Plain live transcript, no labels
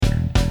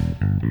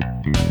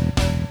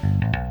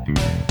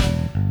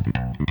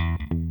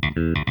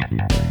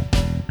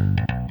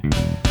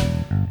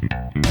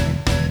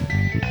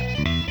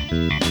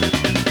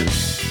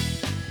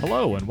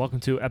Hello, and welcome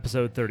to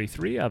episode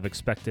 33 of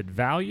Expected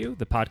Value,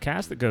 the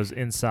podcast that goes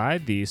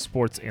inside the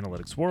sports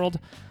analytics world.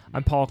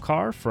 I'm Paul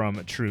Carr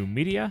from True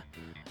Media.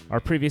 Our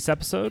previous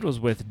episode was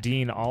with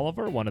Dean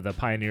Oliver, one of the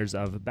pioneers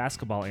of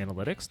basketball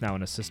analytics, now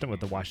an assistant with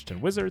the Washington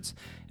Wizards.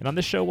 And on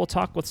this show, we'll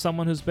talk with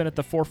someone who's been at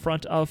the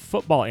forefront of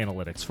football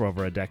analytics for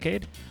over a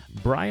decade,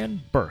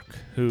 Brian Burke,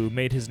 who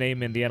made his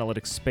name in the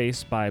analytics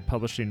space by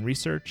publishing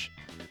research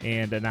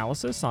and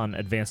analysis on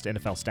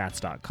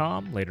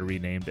AdvancedNFLStats.com, later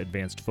renamed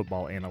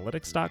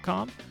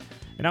AdvancedFootballAnalytics.com.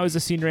 And now he's a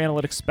senior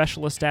analytics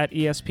specialist at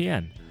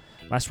ESPN.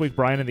 Last week,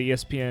 Brian and the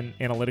ESPN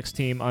analytics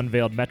team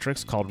unveiled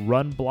metrics called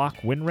run block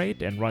win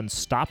rate and run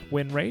stop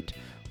win rate,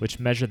 which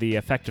measure the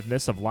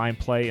effectiveness of line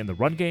play in the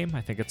run game. I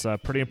think it's a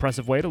pretty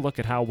impressive way to look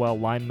at how well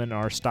linemen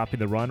are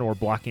stopping the run or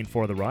blocking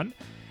for the run.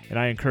 And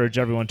I encourage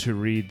everyone to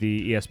read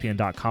the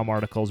ESPN.com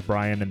articles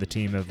Brian and the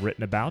team have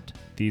written about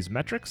these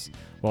metrics.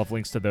 We'll have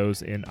links to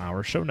those in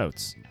our show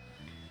notes.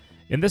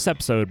 In this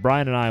episode,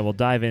 Brian and I will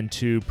dive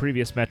into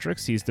previous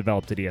metrics he's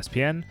developed at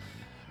ESPN,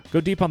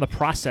 go deep on the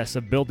process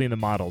of building the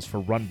models for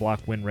run block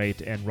win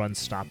rate and run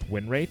stop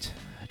win rate,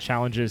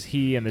 challenges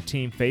he and the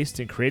team faced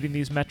in creating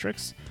these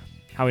metrics,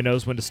 how he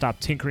knows when to stop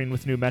tinkering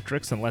with new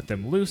metrics and let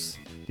them loose,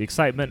 the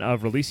excitement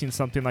of releasing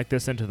something like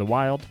this into the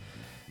wild,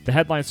 the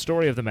headline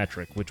story of the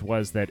metric, which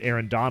was that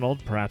Aaron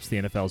Donald, perhaps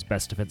the NFL's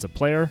best defensive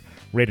player,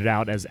 rated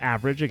out as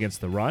average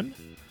against the run.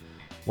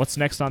 What's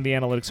next on the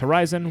analytics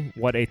horizon,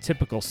 what a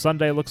typical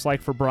Sunday looks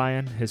like for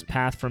Brian, his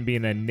path from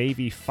being a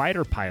Navy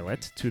fighter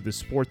pilot to the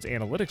sports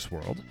analytics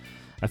world,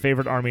 a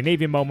favorite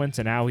Army-Navy moment,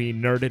 and how he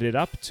nerded it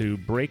up to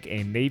break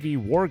a Navy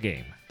war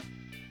game.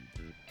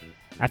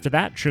 After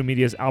that, True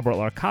Media's Albert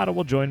Larcata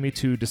will join me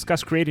to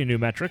discuss creating new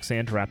metrics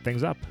and to wrap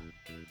things up.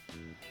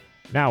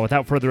 Now,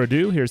 without further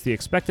ado, here's the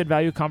Expected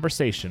Value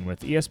conversation with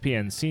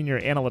ESPN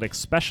Senior Analytics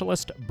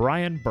Specialist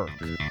Brian Burke.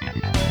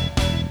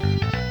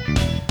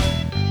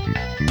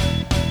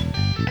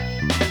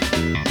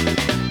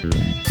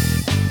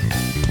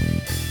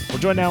 We're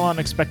joined now on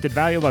Expected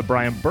Value by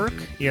Brian Burke,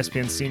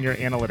 ESPN Senior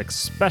Analytics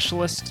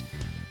Specialist,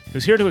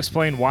 who's here to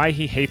explain why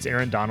he hates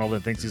Aaron Donald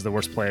and thinks he's the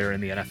worst player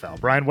in the NFL.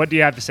 Brian, what do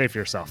you have to say for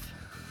yourself?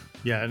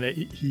 Yeah, and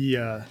he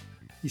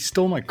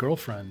stole my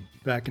girlfriend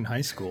back in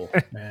high school,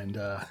 and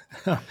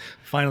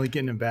finally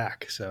getting him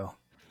back. So,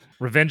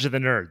 revenge of the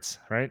nerds,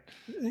 right?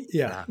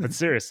 Yeah. But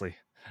seriously,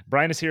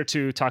 Brian is here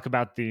to talk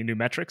about the new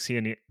metrics he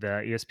and the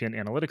ESPN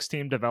analytics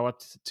team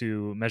developed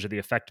to measure the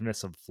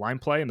effectiveness of line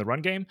play in the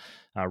run game,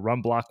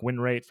 run block win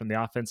rate from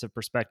the offensive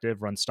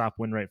perspective, run stop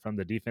win rate from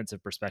the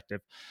defensive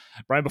perspective.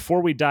 Brian,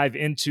 before we dive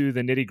into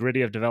the nitty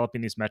gritty of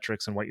developing these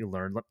metrics and what you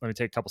learned, let me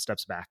take a couple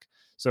steps back.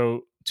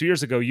 So 2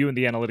 years ago, you and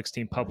the analytics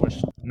team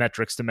published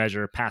metrics to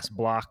measure pass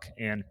block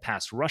and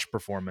pass rush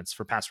performance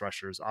for pass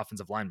rushers,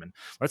 offensive linemen.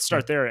 Let's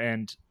start there.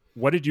 And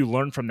what did you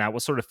learn from that?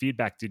 What sort of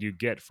feedback did you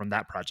get from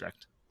that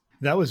project?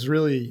 That was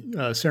really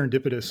a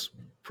serendipitous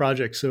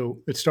project. So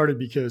it started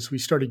because we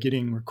started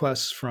getting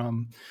requests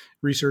from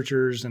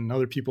researchers and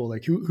other people,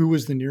 like who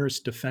was the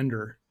nearest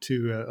defender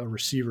to a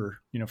receiver,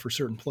 for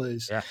certain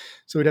plays. Yeah.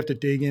 So we'd have to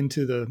dig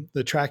into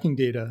the tracking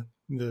data,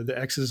 the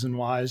X's and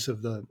Y's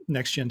of the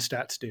next gen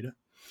stats data,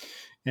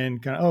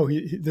 and kind of,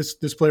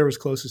 this player was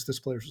closest, this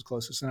player was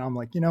closest. And I'm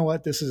like, you know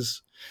what, this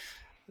is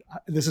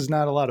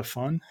not a lot of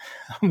fun.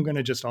 I'm going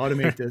to just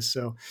automate this.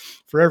 So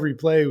for every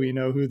play, we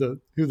know who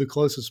the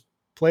closest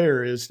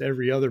player is to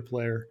every other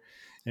player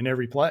in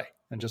every play,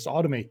 and just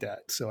automate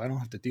that. So I don't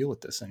have to deal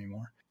with this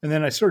anymore. And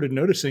then I started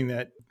noticing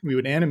that we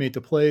would animate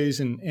the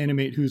plays and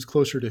animate who's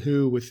closer to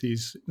who with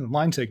these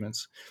line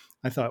segments.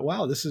 I thought,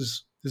 wow, this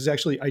is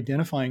actually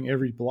identifying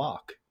every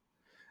block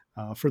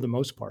for the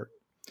most part.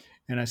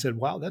 And I said,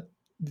 wow,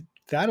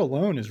 that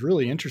alone is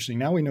really interesting.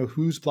 Now we know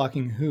who's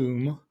blocking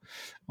whom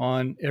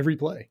on every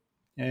play.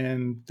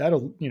 And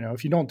that'll,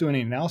 if you don't do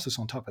any analysis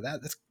on top of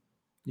that,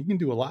 you can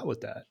do a lot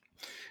with that.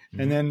 Mm-hmm.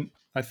 And then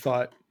I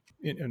thought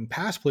in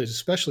pass plays,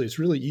 especially, it's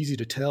really easy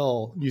to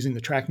tell using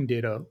the tracking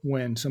data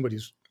when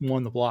somebody's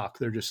won the block.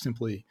 They're just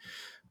simply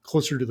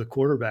closer to the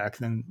quarterback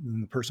than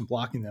the person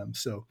blocking them.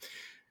 So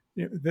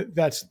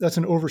that's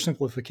an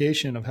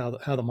oversimplification of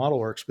how the model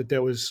works, but it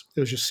was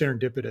just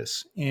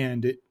serendipitous.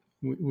 And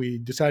we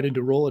decided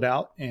to roll it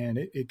out, and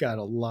it got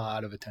a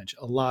lot of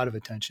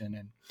attention,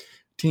 and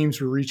teams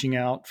were reaching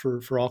out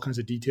for all kinds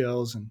of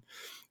details, and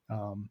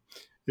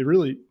it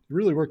really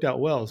worked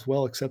out well. It's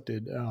well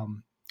accepted.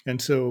 And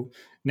so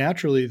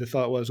naturally the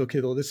thought was,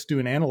 okay, well, let's do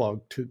an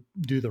analog to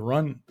do the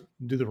run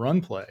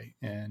play.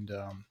 And,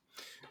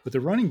 but the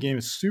running game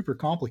is super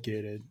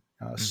complicated,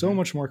 so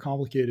much more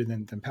complicated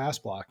than pass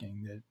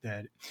blocking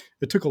that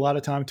it took a lot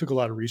of time, it took a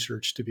lot of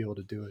research to be able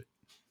to do it.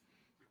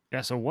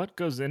 Yeah. So what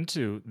goes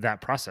into that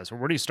process? Or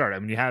where do you start? I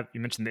mean,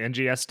 you mentioned the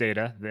NGS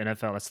data, the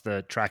NFL, that's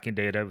the tracking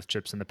data with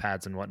chips in the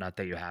pads and whatnot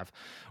that you have.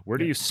 Where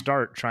do you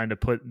start trying to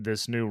put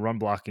this new run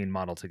blocking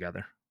model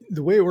together?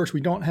 The way it works, we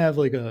don't have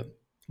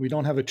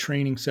a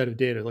training set of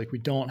data. Like, we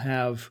don't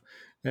have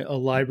a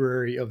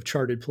library of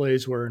charted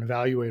plays where an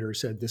evaluator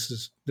said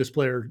this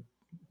player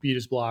beat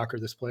his block, or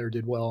this player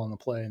did well on the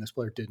play and this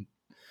player didn't.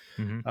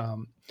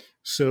 Mm-hmm.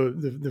 So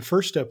the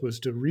first step was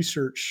to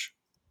research,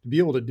 to be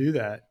able to do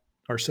that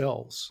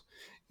ourselves.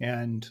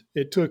 And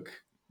it took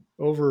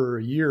over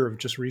a year of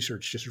just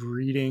research, just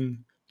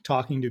reading,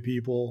 talking to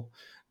people,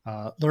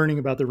 learning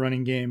about the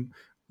running game,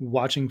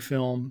 watching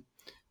film.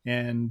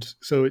 And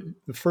so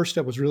the first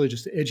step was really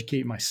just to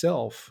educate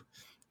myself,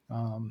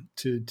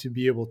 to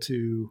be able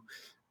to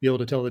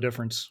tell the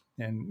difference,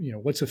 and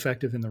what's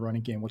effective in the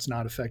running game, what's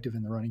not effective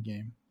in the running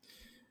game.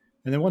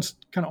 And then once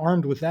kind of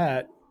armed with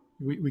that,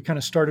 we kind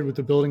of started with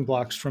the building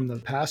blocks from the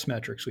past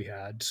metrics we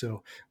had.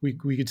 So we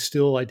could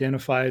still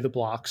identify the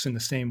blocks in the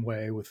same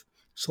way with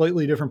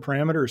slightly different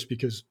parameters,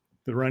 because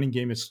the running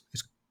game is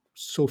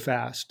so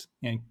fast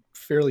and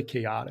fairly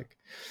chaotic.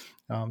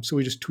 So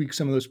we just tweaked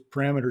some of those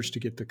parameters to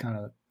get the kind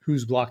of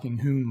who's blocking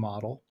whom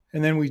model.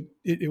 And then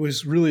it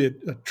was really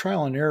a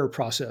trial and error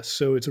process.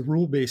 So it's a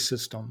rule-based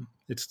system.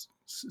 It's,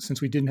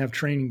 since we didn't have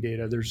training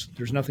data,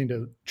 there's nothing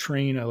to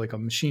train like a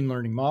machine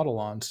learning model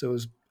on. So it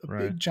was a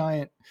big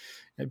giant.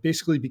 It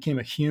basically became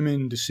a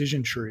human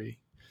decision tree,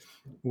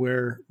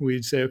 where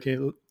we'd say, okay,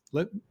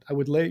 I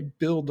would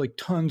build like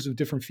tons of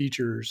different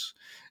features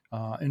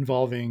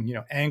involving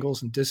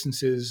angles and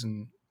distances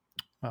and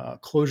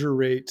closure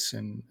rates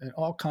and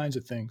all kinds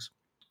of things,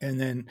 and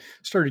then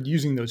started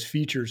using those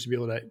features to be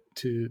able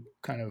to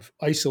kind of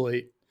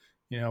isolate,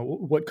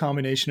 what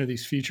combination of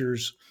these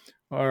features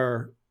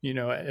are,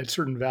 at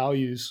certain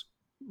values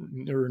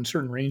or in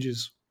certain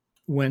ranges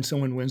when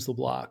someone wins the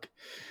block.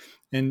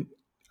 And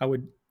I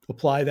would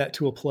apply that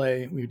to a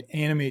play. We would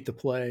animate the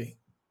play.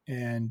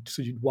 And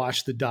so you'd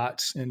watch the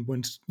dots. And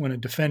when a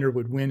defender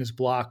would win his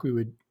block, we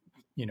would,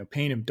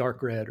 paint him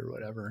dark red or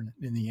whatever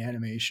in the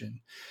animation.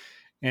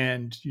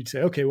 And you'd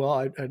say, okay,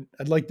 well,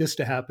 I'd like this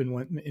to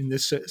happen in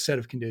this set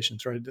of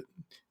conditions, right? It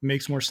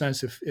makes more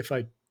sense if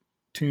I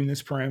tune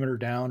this parameter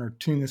down or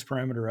tune this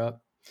parameter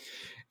up.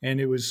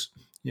 And it was,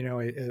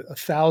 a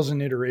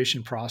 1,000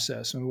 iteration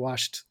process. And we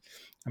watched,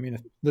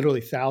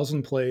 literally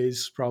 1,000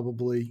 plays,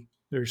 probably.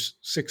 There's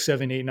 6,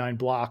 7, 8, 9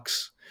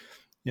 blocks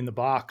in the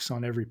box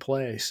on every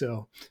play.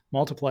 So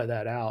multiply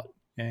that out.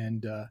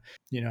 And,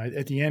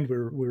 at the end, we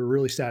were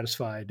really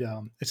satisfied.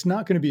 It's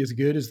not going to be as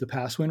good as the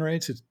pass win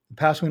rates. The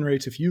pass win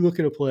rates, if you look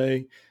at a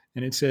play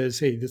and it says,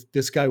 hey,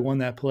 this guy won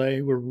that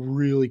play, we're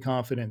really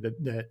confident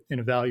that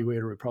an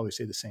evaluator would probably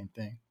say the same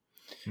thing.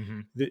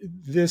 Mm-hmm.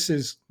 This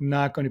is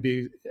not going to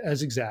be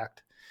as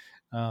exact,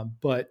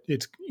 but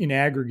it's in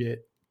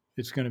aggregate,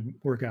 it's going to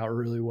work out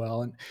really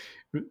well. And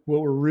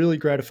what we're really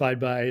gratified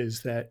by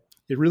is that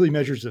it really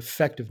measures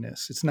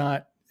effectiveness. It's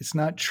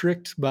not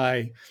tricked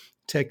by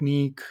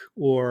technique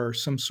or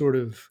some sort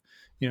of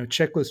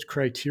checklist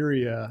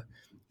criteria.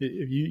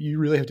 You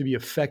really have to be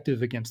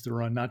effective against the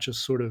run, not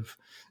just sort of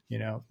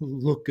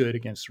look good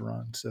against the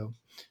run. So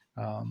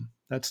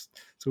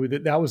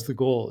that was the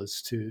goal,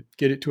 is to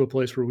get it to a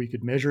place where we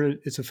could measure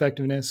its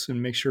effectiveness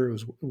and make sure it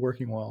was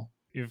working well.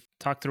 You've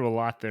talked through a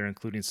lot there,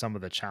 including some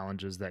of the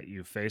challenges that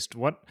you faced.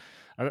 What,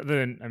 other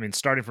than,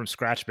 starting from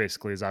scratch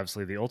basically is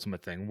obviously the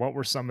ultimate thing. What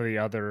were some of the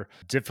other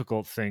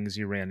difficult things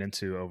you ran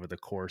into over the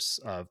course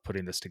of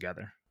putting this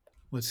together?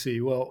 Let's see.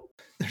 Well,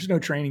 there's no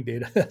training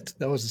data.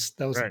 that was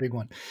right. A big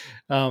one.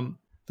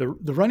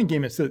 The running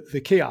game, it's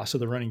the chaos of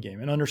the running game,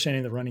 and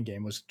understanding the running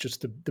game was just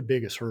the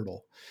biggest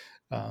hurdle.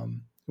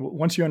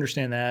 Once you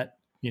understand that,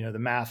 the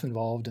math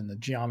involved and the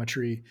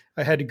geometry,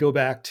 I had to go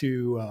back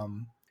to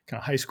kind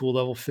of high school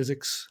level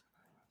physics,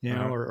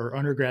 or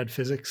undergrad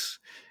physics,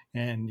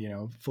 and,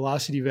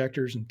 velocity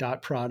vectors and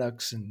dot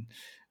products and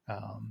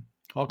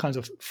all kinds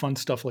of fun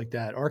stuff like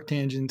that,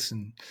 arctangents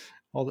and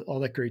all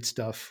that great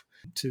stuff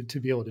to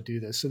be able to do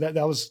this. So that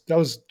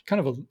was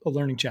kind of a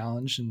learning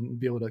challenge, and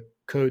be able to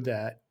code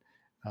that.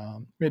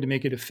 We had to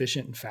make it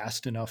efficient and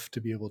fast enough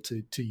to be able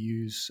to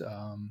use,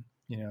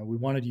 we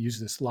wanted to use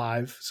this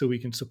live so we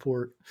can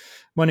support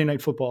Monday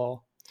Night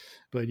Football.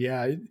 But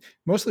yeah,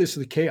 mostly it's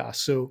the chaos.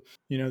 So,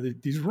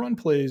 these run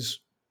plays,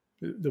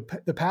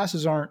 the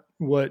passes aren't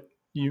what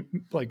you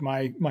like.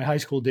 My high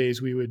school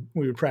days, we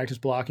would practice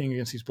blocking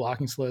against these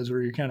blocking sleds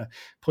where you're kind of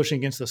pushing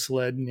against the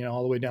sled and,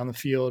 all the way down the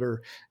field,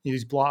 or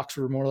these blocks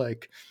were more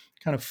like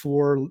kind of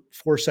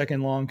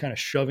 4-second long kind of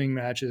shoving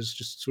matches,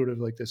 just sort of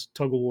like this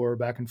tug of war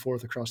back and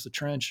forth across the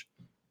trench.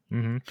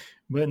 Mm-hmm.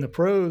 But in the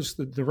pros,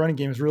 the running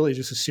game is really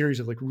just a series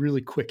of like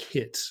really quick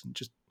hits,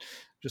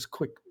 just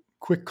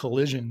quick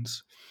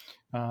collisions.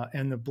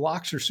 And the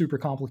blocks are super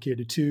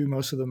complicated too.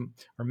 Most of them,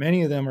 or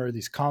many of them, are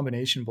these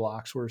combination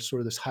blocks where it's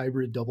sort of this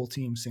hybrid double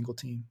team, single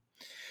team.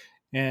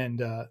 And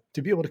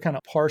to be able to kind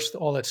of parse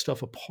all that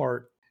stuff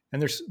apart,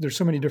 and there's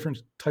so many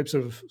different types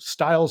of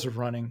styles of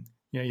running.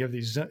 You have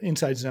these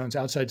inside zones,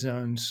 outside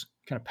zones,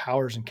 kind of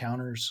powers and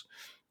counters,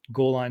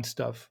 goal line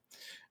stuff.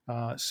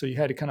 So you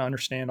had to kind of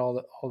understand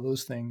all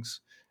those things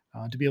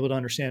to be able to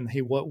understand,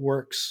 hey, what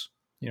works,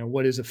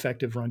 what is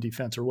effective run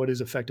defense, or what is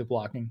effective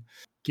blocking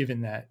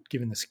given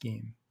the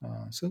scheme.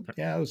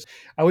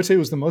 I would say it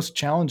was the most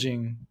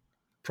challenging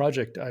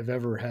project I've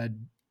ever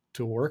had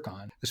to work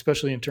on,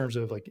 especially in terms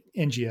of like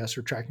NGS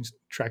or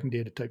tracking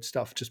data type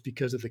stuff, just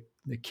because of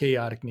the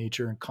chaotic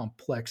nature and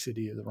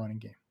complexity of the running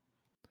game.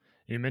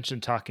 You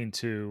mentioned talking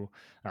to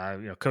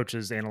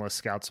coaches, analysts,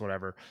 scouts,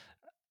 whatever.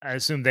 I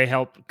assume they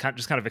help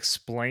just kind of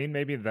explain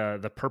maybe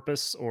the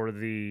purpose or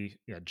the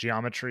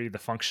geometry, the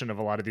function of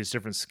a lot of these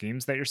different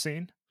schemes that you're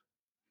seeing.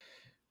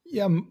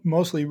 Yeah,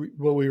 mostly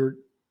what we were,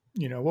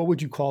 what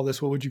would you call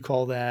this? What would you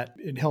call that?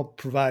 It helped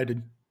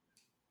provide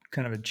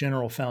kind of a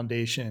general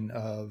foundation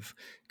of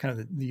kind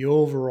of the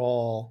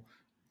overall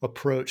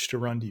approach to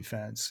run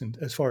defense, and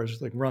as far as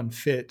like run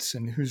fits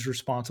and who's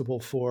responsible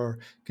for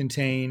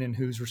contain and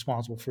who's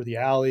responsible for the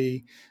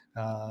alley,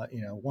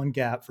 one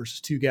gap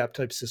versus two gap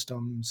type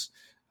systems,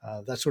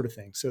 that sort of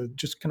thing. So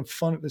just kind of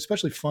fun,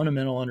 especially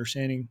fundamental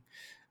understanding.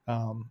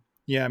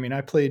 Yeah, I mean,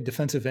 I played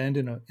defensive end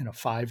in a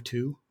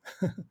 5-2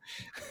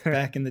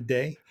 back in the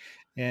day,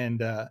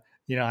 and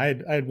I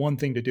had one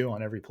thing to do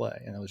on every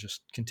play, and it was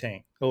just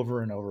contain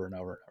over and over and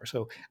over and over.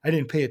 So I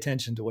didn't pay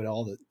attention to what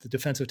all the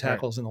defensive Right.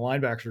 tackles and the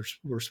linebackers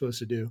were supposed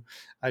to do.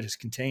 I just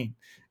contain.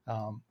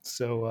 I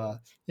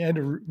had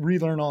to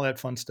relearn all that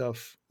fun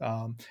stuff.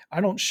 I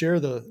don't share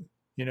the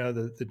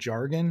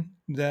jargon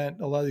that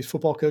a lot of these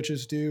football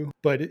coaches do,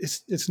 but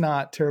it's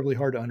not terribly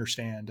hard to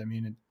understand. I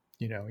mean,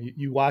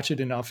 you watch it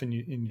enough and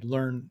you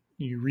learn,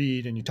 you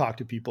read and you talk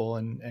to people,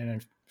 and I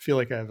feel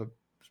like I have a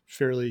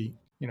fairly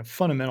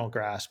fundamental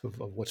grasp of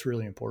what's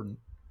really important.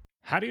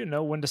 How do you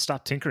know when to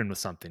stop tinkering with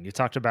something? You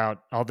talked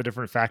about all the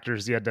different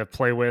factors you had to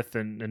play with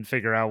and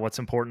figure out what's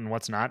important and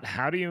what's not.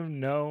 How do you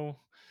know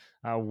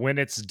when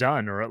it's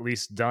done, or at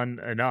least done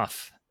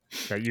enough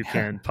that you Yeah,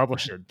 can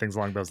publish it? Things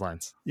along those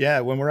lines.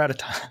 yeah. When we're at a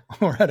time,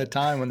 we're at a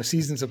time when the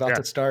season's about Yeah.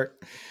 to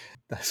start.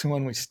 That's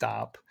when we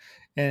stop,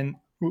 and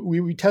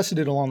we tested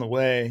it along the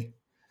way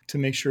to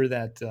make sure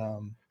that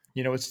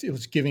it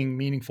was giving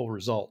meaningful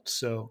results.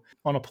 So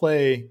on a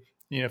play,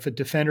 if a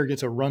defender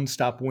gets a run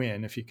stop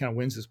win, if he kind of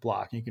wins his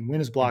block, he can win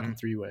his block Hmm. in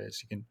three ways.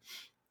 He can,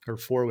 or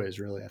four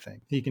ways really. I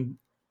think he can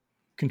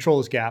control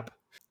his gap.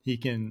 He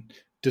can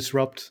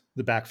disrupt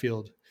the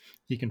backfield.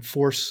 He can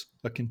force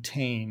a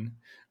contain,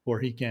 or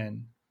he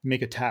can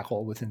make a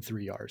tackle within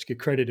 3 yards, get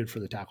credited for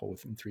the tackle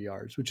within 3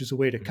 yards, which is a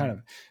way to Hmm.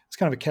 it's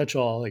kind of a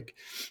catch-all. Like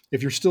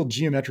if you're still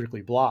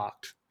geometrically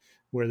blocked,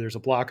 where there's a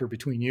blocker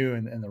between you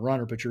and the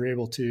runner, but you're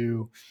able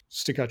to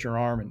stick out your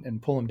arm and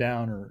pull him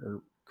down,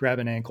 or grab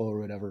an ankle or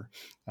whatever,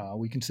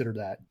 we consider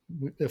that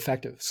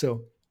effective.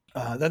 So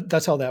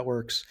that's how that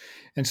works.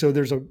 And so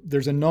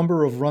there's a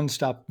number of run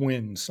stop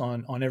wins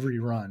on every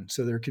run.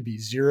 So there could be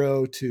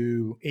 0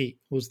 to 8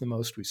 was the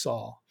most we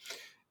saw.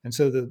 And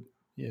so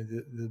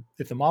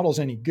if the model's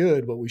any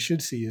good, what we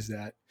should see is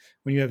that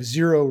when you have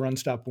 0 run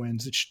stop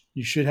wins,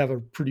 you should have a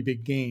pretty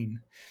big gain.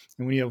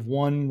 And when you have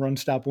one run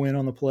stop win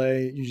on the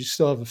play, you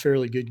still have a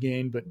fairly good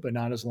gain, but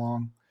not as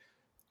long.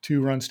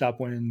 2 run stop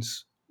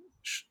wins,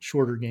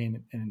 shorter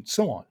gain, and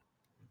so on.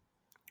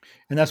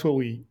 And that's what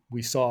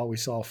we saw. We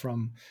saw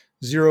from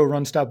 0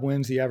 run stop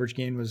wins, the average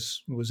gain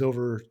was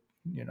over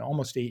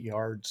almost 8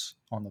 yards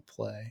on the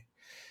play,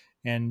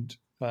 and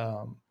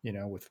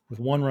with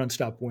one run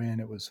stop win,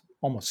 it was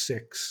almost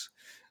 6.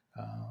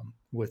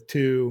 With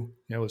two,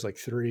 it was like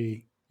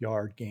 3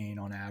 yard gain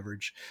on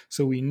average.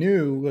 So we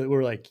knew,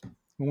 we're like,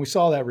 when we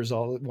saw that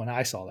result, when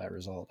I saw that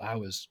result, I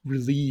was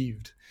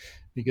relieved,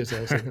 because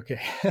I was like,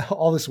 okay,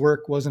 all this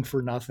work wasn't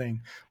for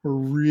nothing. We're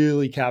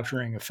really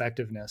capturing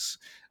effectiveness.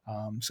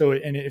 And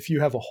if you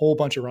have a whole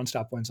bunch of run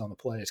stop wins on the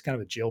play, it's kind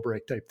of a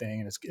jailbreak type thing,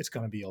 and it's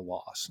going to be a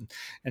loss.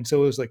 And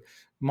so it was like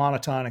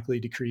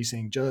monotonically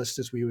decreasing, just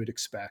as we would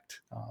expect.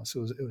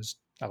 So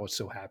I was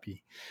so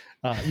happy.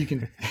 You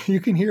can you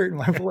can hear it in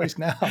my voice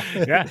now.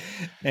 Yeah.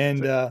 And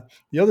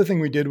the other thing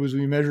we did was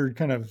we measured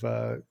kind of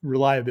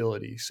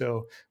reliability.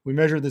 So we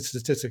measured the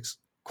statistics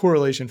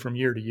correlation from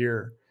year to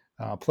year,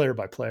 player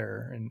by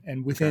player,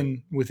 and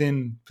Okay.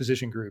 within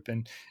position group,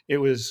 and it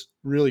was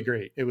really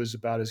great. It was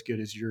about as good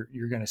as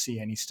you're going to see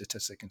any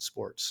statistic in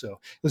sports. So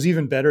it was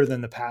even better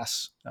than the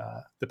pass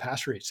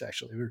rates.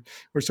 Actually,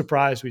 we're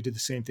surprised. We did the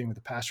same thing with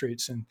the pass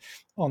rates, and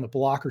on the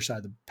blocker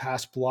side, the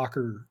pass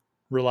blocker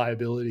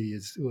reliability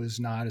was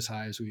not as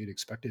high as we had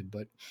expected,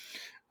 but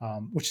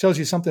which tells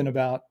you something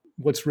about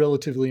what's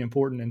relatively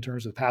important in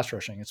terms of pass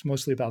rushing. It's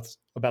mostly about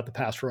the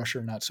pass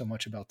rusher, not so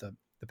much about the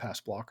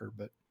pass blocker,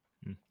 but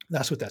Mm.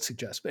 that's what that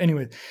suggests. But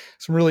anyway,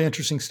 some really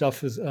interesting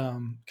stuff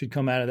could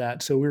come out of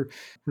that. So we're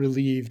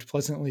relieved,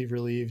 pleasantly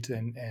relieved,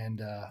 and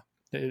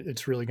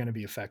it's really going to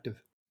be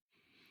effective.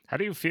 How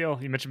do you feel?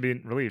 You mentioned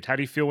being relieved. How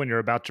do you feel when you're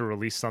about to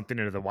release something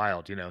into the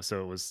wild?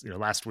 So it was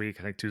last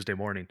week, I think Tuesday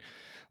morning,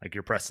 like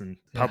you're pressing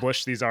Yeah.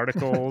 publish these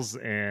articles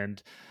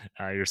and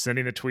you're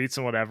sending the tweets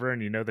and whatever,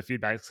 and the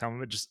feedback's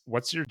coming. Just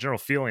what's your general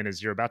feeling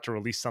as you're about to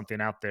release something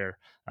out there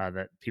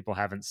that people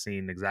haven't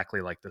seen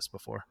exactly like this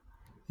before?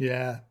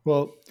 Yeah.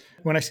 Well,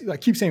 when I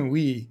keep saying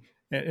we,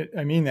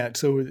 I mean that.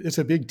 So it's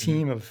a big Hmm.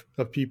 team of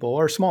people,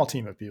 or a small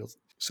team of people.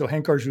 So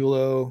Hank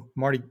Gargiulo,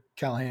 Marty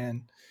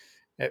Callahan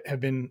have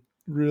been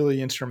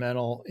really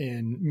instrumental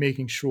in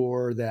making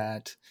sure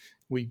that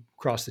we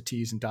cross the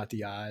T's and dot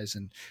the I's.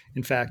 And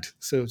in fact,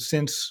 so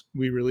since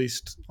we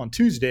released on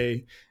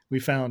Tuesday, we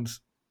found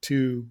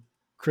 2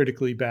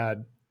 critically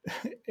bad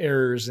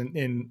errors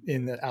in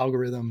the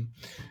algorithm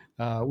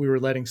We were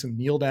letting some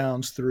kneel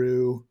downs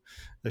through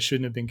that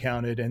shouldn't have been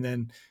counted. And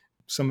then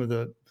some of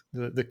the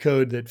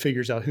code that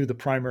figures out who the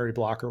primary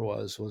blocker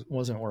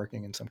wasn't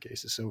working in some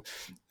cases. So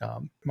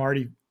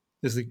Marty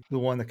is the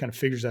one that kind of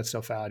figures that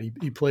stuff out.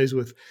 He plays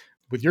with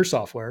your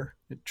software,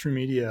 True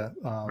Media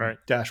Right.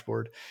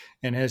 dashboard.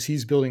 And as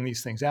he's building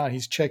these things out,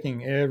 he's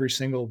checking every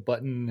single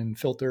button and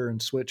filter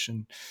and switch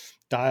and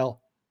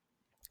dial.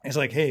 It's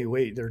like, hey,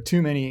 wait, there are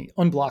too many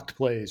unblocked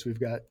plays. We've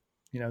got,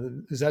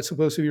 is that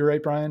supposed to be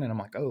right, Brian? And I'm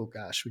like, oh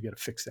gosh, we got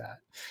to fix that.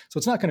 So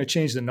it's not going to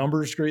change the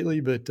numbers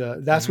greatly, but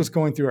that's what's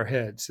going through our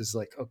heads is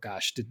like, oh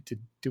gosh,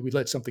 did we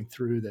let something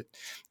through that?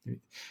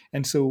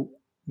 And so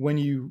when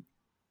you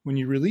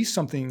release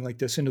something like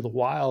this into the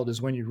wild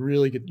is when you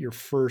really get your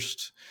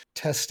first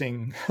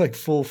testing, like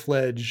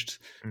full-fledged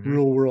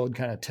real world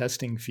kind of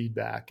testing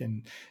feedback.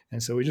 And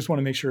so we just want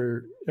to make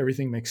sure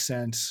everything makes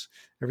sense.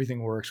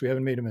 Everything works. We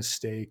haven't made a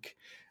mistake.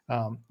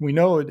 We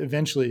know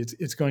eventually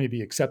it's going to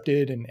be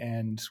accepted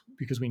and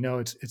because we know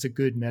it's a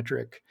good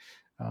metric.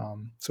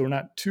 So we're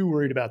not too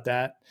worried about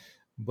that,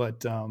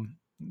 but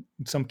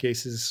in some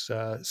cases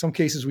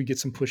we get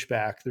some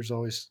pushback. There's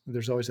always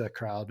that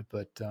crowd,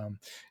 but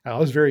I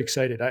was very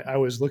excited. I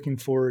was looking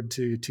forward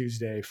to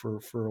Tuesday for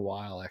a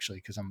while actually,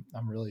 because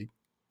I'm really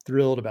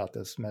thrilled about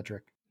this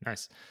metric.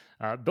 Nice.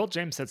 Bill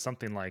James said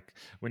something like,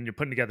 when you're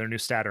putting together a new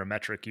stat or a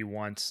metric, you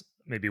want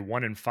maybe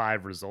 1 in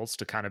 5 results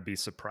to kind of be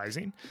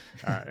surprising.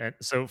 And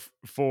so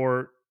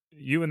for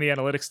you and the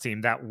analytics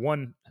team, that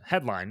one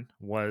headline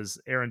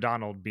was Aaron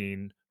Donald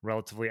being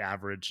relatively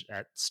average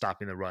at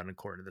stopping the run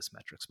according to this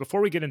metrics. Before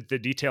we get into the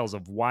details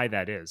of why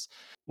that is,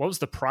 what was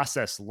the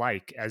process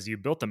like as you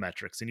built the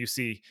metrics and you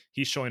see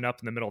he's showing up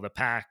in the middle of the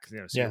pack,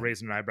 so you're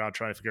raising an eyebrow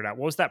trying to figure it out.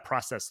 What was that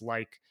process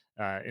like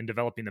in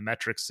developing the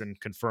metrics and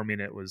confirming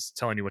it was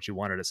telling you what you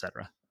wanted, et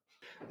cetera?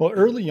 Well,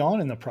 early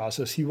on in the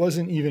process, he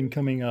wasn't even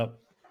coming up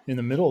in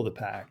the middle of the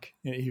pack.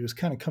 He was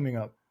kind of coming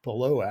up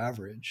below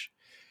average.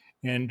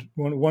 And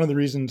one of the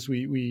reasons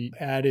we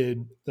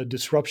added a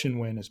disruption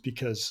win is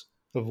because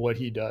of what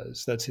he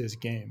does. That's his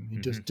game. He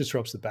just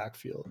disrupts the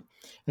backfield.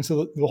 And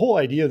so the whole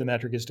idea of the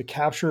metric is to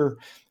capture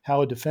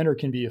how a defender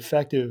can be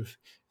effective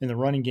in the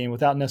running game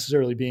without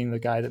necessarily being the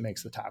guy that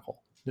makes the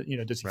tackle.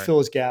 Does he fill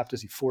his gap?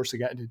 Does he force a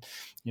guy?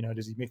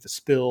 Does he make the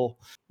spill?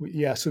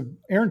 Yeah. So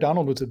Aaron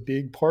Donald was a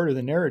big part of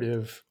the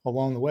narrative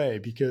along the way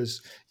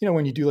because,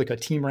 when you do like a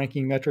team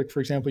ranking metric,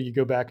 for example, you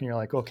go back and you're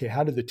like, okay,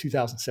 how did the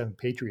 2007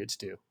 Patriots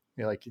do?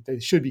 Like they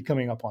should be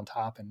coming up on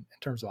top in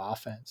terms of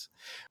offense.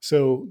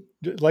 So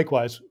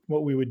likewise,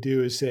 what we would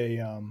do is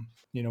say,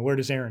 where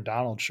does Aaron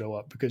Donald show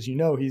up? Because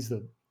he's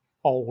the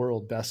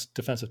all-world best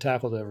defensive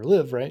tackle to ever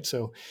live, right?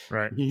 So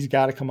he's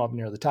got to come up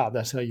near the top.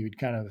 That's how you would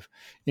kind of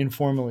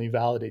informally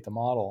validate the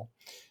model.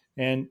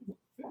 And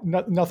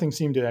nothing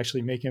seemed to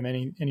actually make him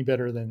any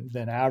better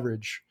than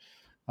average.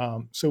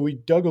 So we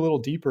dug a little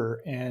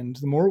deeper, and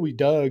the more we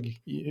dug,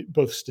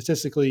 both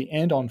statistically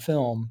and on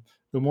film,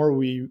 the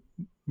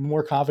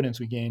more confidence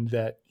we gained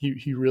that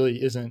he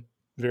really isn't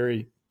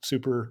very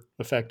super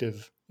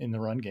effective in the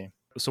run game.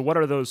 So what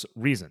are those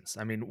reasons?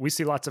 I mean, we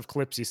see lots of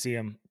clips. You see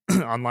him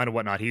online and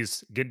whatnot.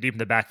 He's getting deep in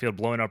the backfield,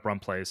 blowing up run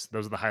plays.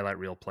 Those are the highlight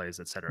reel plays,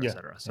 et cetera, et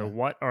cetera. So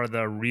what are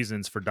the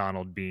reasons for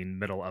Donald being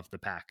middle of the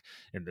pack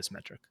in this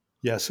metric?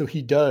 Yeah, so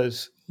he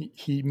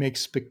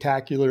makes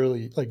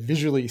spectacularly, like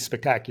visually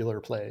spectacular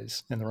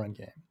plays in the run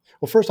game.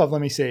 Well, first off, let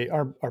me say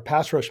our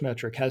pass rush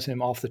metric has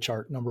him off the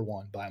chart number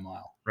 1 by a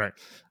mile. Right.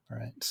 All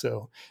right.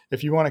 So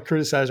if you want to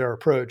criticize our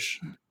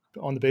approach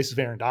on the basis of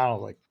Aaron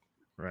Donald, like,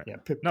 right. Yeah.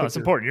 It's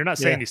important. You're not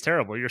saying he's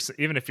terrible.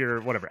 Even if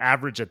you're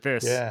average at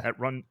this at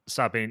run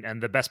stopping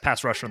and the best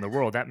pass rusher in the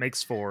world, that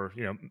makes for,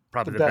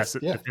 probably the best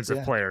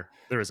defensive player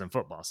there is in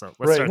football. So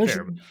let's start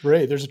there.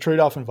 Right. There's a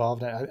trade-off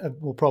involved.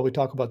 We'll probably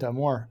talk about that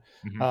more.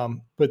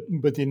 But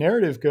the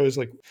narrative goes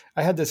like,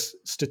 I had this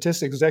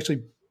statistic. It was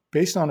actually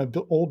based on an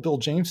old Bill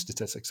James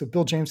statistic. So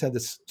Bill James had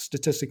this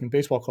statistic in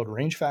baseball called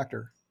range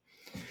factor.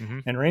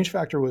 And range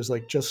factor was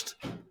like just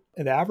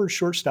an average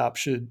shortstop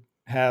should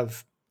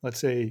have, let's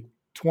say,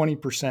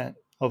 20%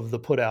 of the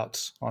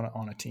putouts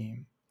on a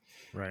team,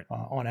 right?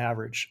 On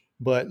average.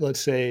 But let's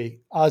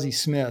say Ozzie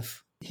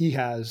Smith, he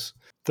has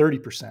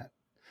 30%.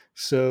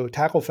 So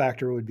tackle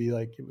factor would be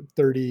like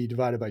 30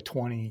 divided by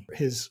 20.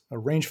 His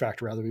range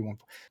factor rather be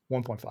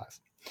 1.5.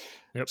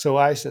 Yep. So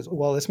I said,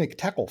 well, let's make a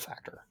tackle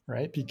factor,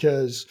 right?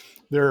 Because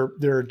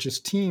they're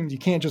just teams. You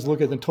can't just look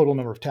at the total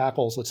number of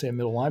tackles, let's say a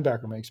middle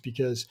linebacker makes,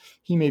 because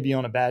he may be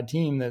on a bad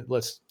team that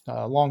lets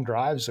long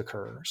drives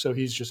occur. So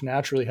he's just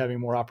naturally having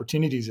more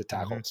opportunities at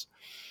tackles.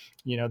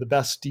 The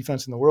best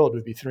defense in the world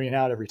would be 3 and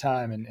out every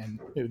time, and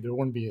there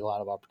wouldn't be a lot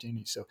of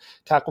opportunities. So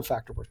tackle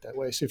factor worked that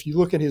way. So if you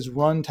look at his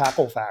run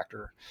tackle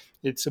factor,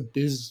 it's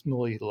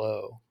abysmally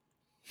low.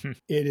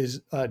 It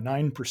is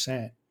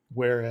 9%.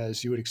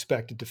 Whereas you would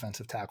expect a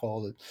defensive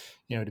tackle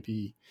to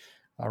be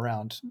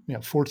around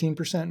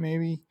 14%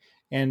 maybe,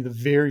 and the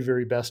very,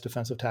 very best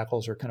defensive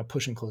tackles are kind of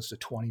pushing close to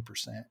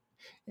 20%.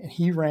 And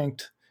he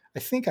ranked, I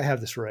think I have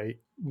this right,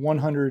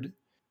 138th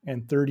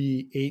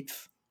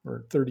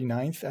or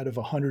 39th out of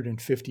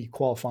 150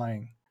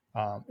 qualifying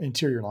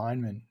interior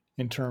linemen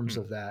in terms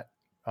of that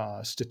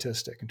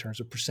statistic, in terms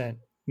of percent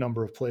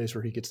number of plays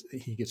where he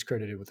gets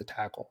credited with a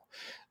tackle.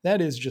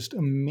 That is just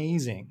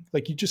amazing.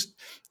 Like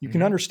you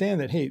can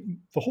understand that, hey,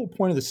 the whole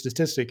point of the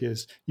statistic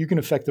is you can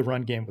affect the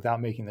run game without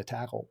making the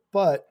tackle.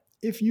 But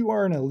if you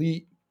are an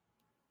elite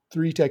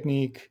 3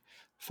 technique,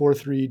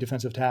 4-3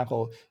 defensive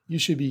tackle, you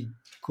should be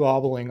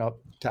gobbling up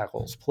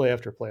tackles play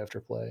after play after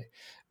play.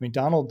 I mean,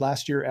 Donald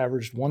last year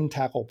averaged 1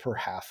 tackle per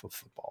half of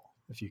football,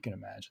 if you can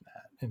imagine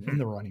that, in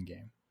the running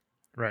game.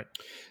 Right.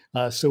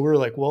 So we're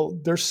like, well,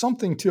 there's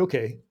something to,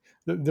 okay,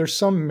 there's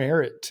some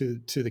merit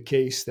to the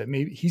case that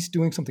maybe he's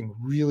doing something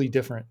really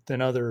different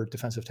than other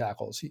defensive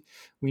tackles.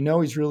 We know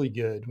he's really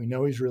good. We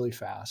know he's really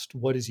fast.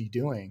 What is he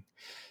doing?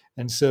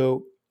 And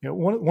so,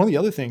 one of the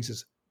other things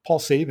is Paul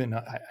Sabin,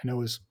 I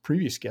know his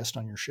previous guest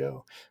on your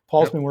show.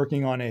 Paul's been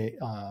working on a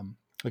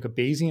like a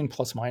Bayesian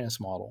plus minus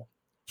model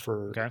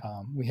for,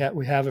 we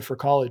have it for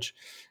college.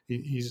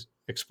 He's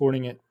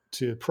exporting it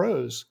to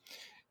pros.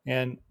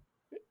 And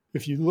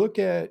if you look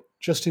at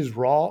just his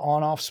raw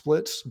on-off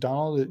splits,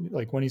 Donald,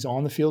 like when he's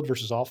on the field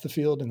versus off the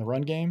field in the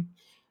run game,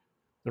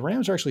 the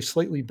Rams are actually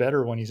slightly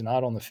better when he's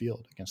not on the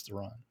field against the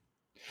run.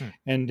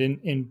 And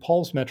in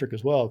Paul's metric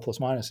as well, plus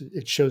minus,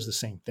 it shows the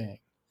same thing.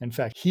 In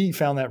fact, he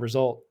found that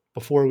result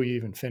before we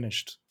even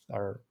finished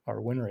our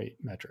win rate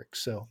metric.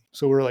 So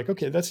we're like,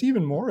 okay, that's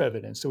even more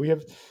evidence. So we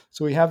have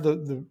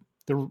the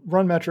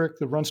run metric,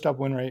 the run stop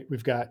win rate.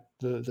 We've got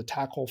the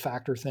tackle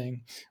factor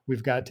thing.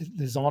 We've got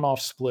his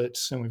on-off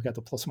splits, and we've got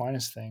the plus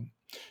minus thing.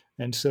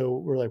 And so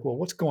we're like, well,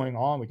 what's going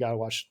on? We got to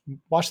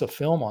watch the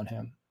film on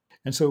him.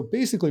 And so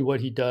basically what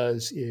he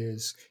does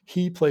is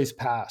he plays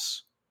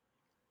pass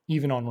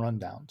even on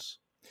rundowns.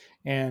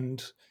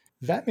 And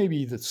that may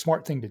be the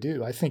smart thing to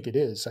do. I think it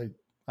is.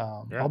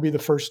 I'll be the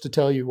first to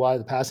tell you why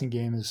the passing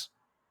game is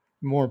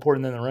more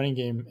important than the running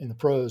game in the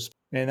pros.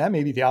 And that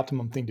may be the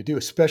optimum thing to do,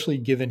 especially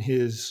given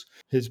his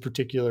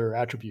particular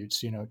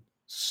attributes,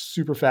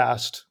 super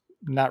fast,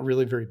 not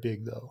really very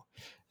big though.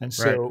 And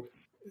so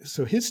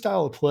his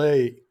style of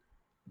play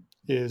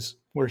is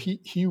where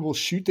he will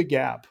shoot the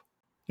gap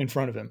in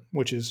front of him,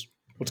 which is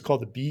what's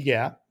called the B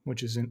gap,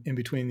 which is in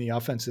between the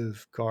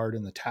offensive guard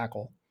and the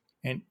tackle.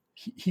 And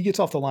he gets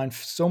off the line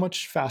so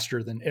much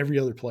faster than every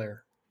other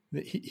player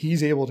that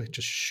he's able to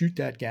just shoot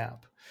that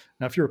gap.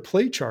 Now, if you're a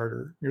play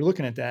charter, you're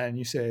looking at that and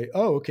you say,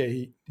 oh,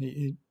 okay,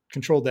 he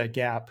controlled that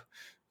gap,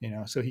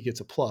 so he gets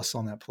a plus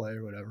on that play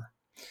or whatever.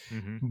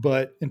 Mm-hmm.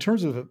 But in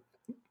terms of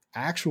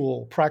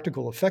actual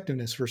practical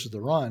effectiveness versus the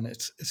run,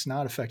 it's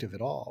not effective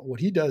at all. What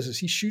he does is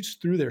he shoots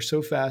through there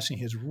so fast and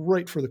he heads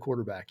right for the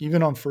quarterback,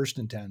 even on 1st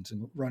and 10s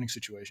and running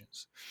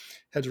situations.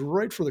 Heads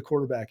right for the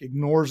quarterback,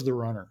 ignores the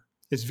runner.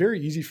 It's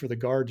very easy for the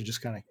guard to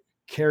just kind of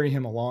carry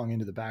him along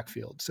into the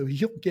backfield. So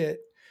he'll get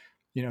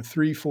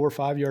 3, 4,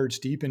 5 yards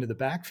deep into the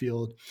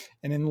backfield.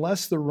 And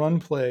unless the run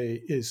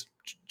play is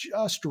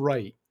just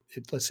right,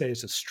 let's say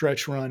it's a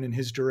stretch run in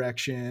his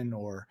direction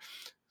or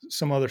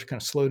some other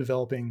kind of slow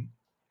developing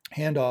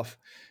handoff,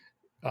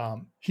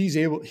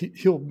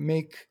 he'll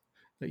make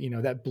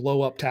that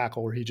blow up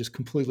tackle where he just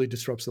completely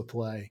disrupts the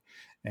play.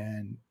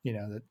 And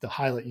the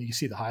highlight, you can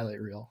see the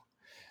highlight reel.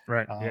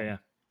 Right.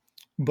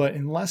 But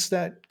unless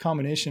that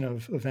combination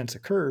of events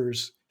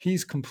occurs,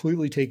 he's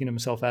completely taken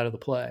himself out of the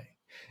play.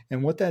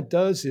 And what that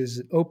does is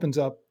it opens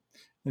up,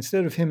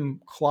 instead of him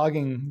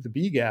clogging the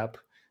B gap,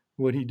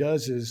 what he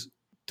does is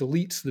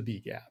deletes the B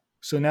gap.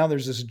 So now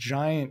there's this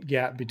giant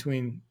gap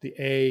between the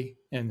A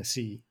and the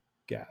C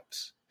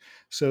gaps.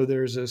 So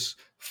there's this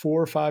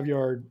 4 or 5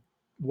 yard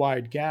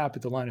wide gap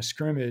at the line of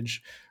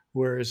scrimmage,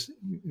 whereas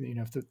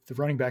if the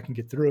running back can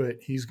get through it,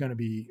 he's going to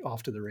be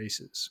off to the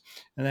races.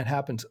 And that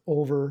happens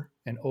over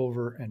and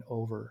over and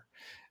over.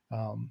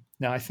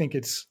 Now I think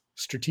it's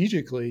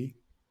strategically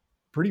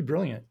pretty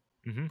brilliant.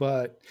 Mm-hmm.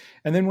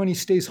 And then when he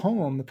stays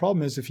home, the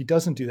problem is if he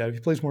doesn't do that, if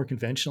he plays more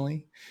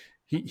conventionally,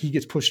 he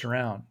gets pushed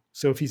around.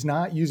 So if he's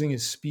not using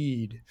his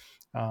speed,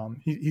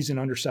 he's an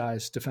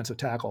undersized defensive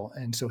tackle.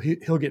 And so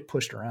he'll get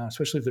pushed around,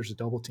 especially if there's a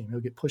double team.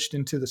 He'll get pushed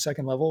into the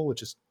second level,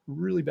 which is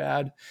really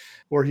bad,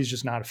 or he's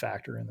just not a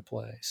factor in the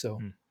play. So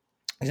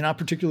he's not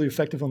particularly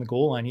effective on the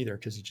goal line either,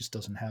 because he just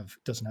doesn't have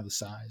the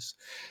size.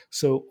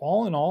 So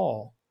all in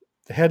all,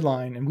 the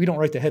headline, and we don't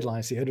write the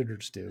headlines, the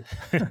editors do.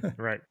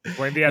 Right.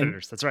 Blame the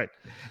editors. That's right.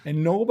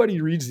 And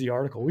nobody reads the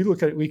article. We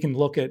can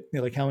look at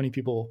like how many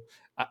people,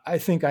 I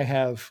think I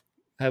have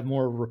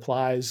more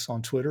replies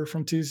on Twitter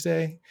from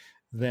Tuesday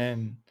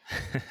than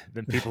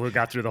people who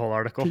got through the whole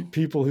article.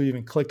 People who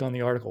even clicked on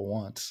the article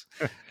once.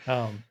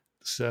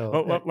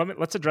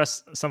 Let's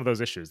address some of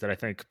those issues that I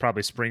think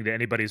probably spring to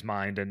anybody's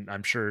mind. And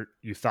I'm sure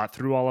you thought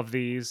through all of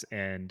these,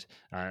 and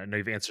I know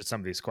you've answered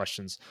some of these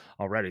questions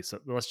already. So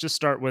let's just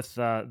start with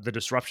the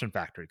disruption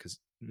factor, because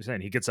you're saying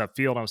he gets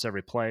upfield almost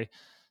every play.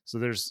 So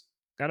there's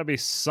got to be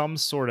some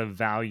sort of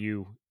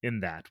value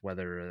in that,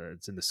 whether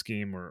it's in the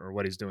scheme or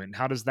what he's doing.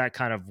 How does that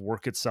kind of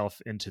work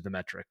itself into the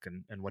metric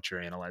and what you're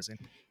analyzing?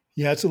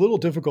 Yeah, it's a little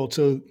difficult.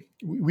 So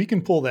we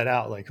can pull that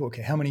out. Like,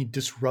 okay, how many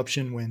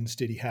disruption wins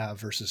did he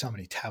have versus how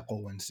many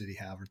tackle wins did he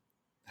have, or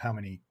how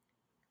many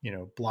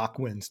block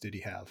wins did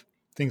he have?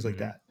 Things like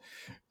Mm-hmm.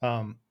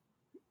 that.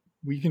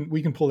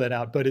 We can pull that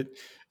out, but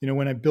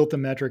when I built the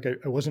metric,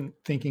 I wasn't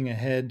thinking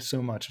ahead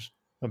so much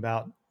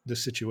about the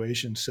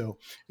situation. So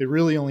it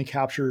really only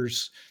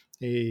captures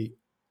a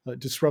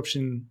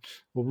disruption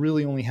will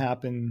really only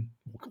happen.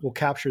 We'll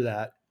capture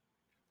that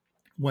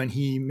when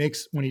he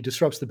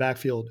disrupts the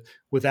backfield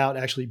without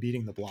actually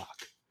beating the block.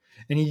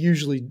 And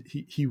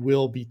he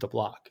will beat the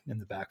block in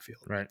the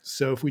backfield. Right.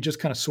 So if we just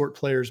kind of sort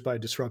players by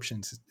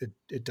disruptions,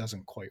 it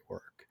doesn't quite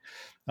work.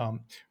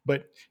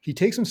 But he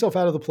takes himself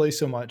out of the play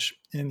so much,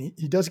 and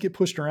he does get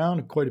pushed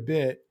around quite a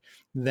bit,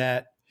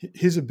 that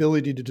his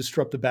ability to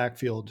disrupt the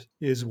backfield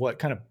is what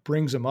kind of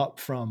brings him up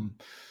from,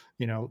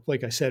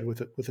 like I said,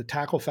 with a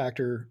tackle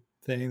factor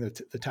thing,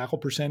 the tackle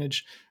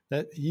percentage,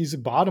 that he's the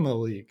bottom of the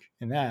league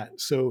in that.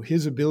 So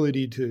his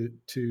ability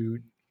to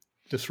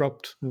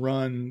disrupt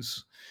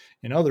runs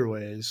in other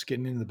ways,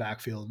 getting into the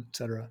backfield, et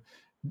cetera,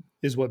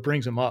 is what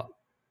brings him up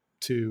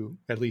to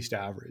at least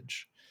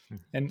average.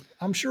 And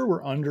I'm sure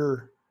we're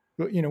under,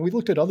 we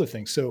looked at other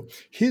things. So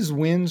his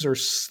wins are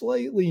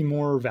slightly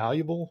more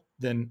valuable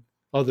than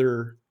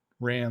other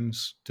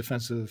Rams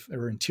defensive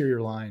or interior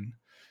line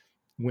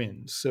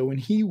wins. So when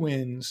he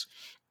wins,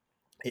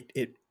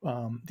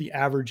 the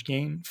average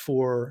gain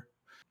for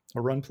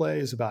a run play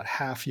is about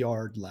half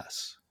yard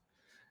less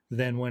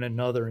than when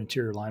another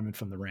interior lineman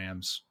from the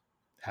Rams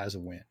has a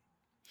win.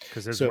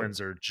 Because his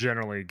wins are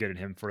generally getting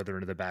him further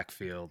into the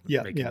backfield.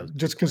 Yeah,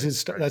 just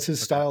because that's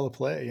his style of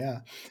play. Yeah,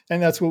 and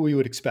that's what we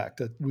would expect.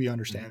 That we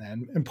understand that,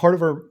 and part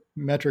of our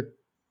metric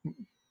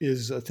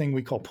is a thing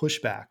we call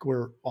pushback,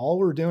 where all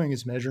we're doing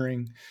is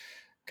measuring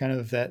kind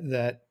of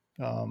that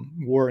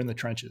war in the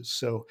trenches.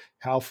 So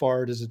how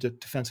far does a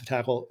defensive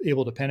tackle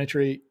able to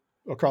penetrate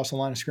across the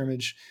line of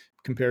scrimmage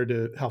compared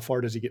to how far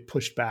does he get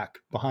pushed back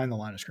behind the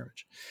line of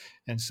scrimmage?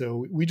 And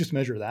so we just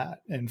measure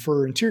that. And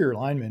for interior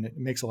linemen, it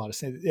makes a lot of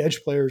sense. The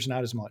edge players,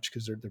 not as much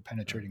because they're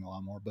penetrating a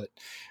lot more. But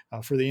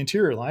for the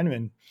interior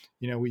linemen,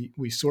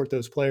 we sort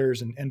those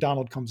players, and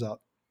Donald comes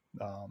up,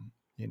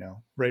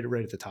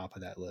 right at the top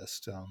of that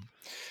list.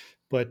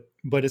 But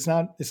it's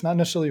not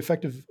necessarily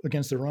effective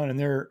against the run. And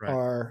there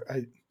are,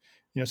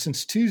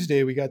 since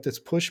Tuesday we got this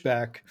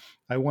pushback.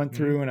 I went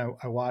through and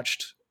I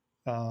watched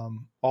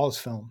all his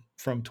film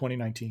from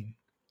 2019,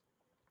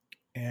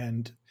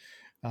 and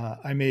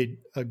I made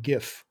a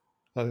GIF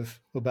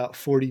of about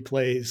 40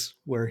 plays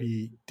where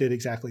he did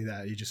exactly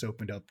that. He just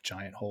opened up a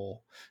giant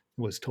hole,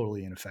 was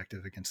totally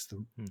ineffective against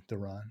the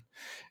run.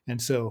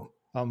 And so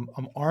I'm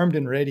armed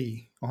and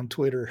ready on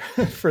Twitter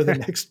for the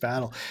next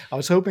battle. I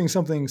was hoping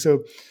something.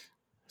 So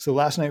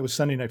last night was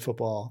Sunday Night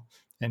Football,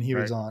 and he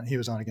was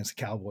on against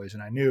the Cowboys,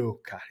 and I knew,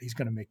 God, he's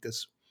going to make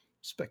this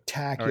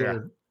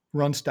spectacular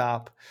run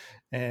stop,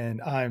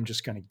 and I'm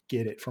just going to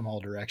get it from all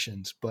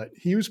directions. But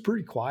he was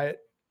pretty quiet.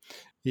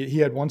 He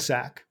had one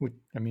sack,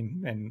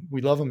 and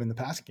we love him in the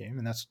passing game,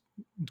 and that's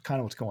kind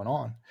of what's going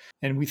on.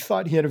 And we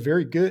thought he had a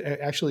very good,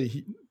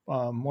 actually,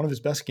 one of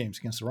his best games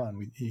against the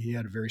run. He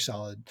had a very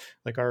solid,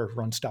 like our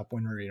run stop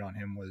win rate on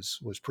him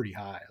was pretty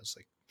high. It was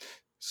like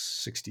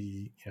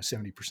 60,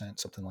 70%,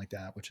 something like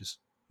that, which is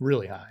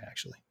really high,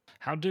 actually.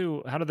 How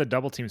do the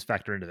double teams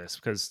factor into this?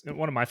 Because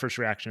one of my first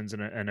reactions,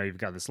 and I know you've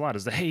got this a lot,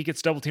 is that, hey, he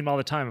gets double teamed all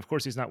the time. Of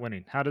course, he's not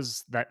winning. How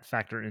does that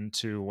factor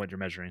into what you're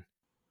measuring?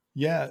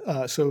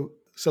 Yeah. So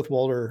Seth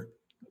Walder,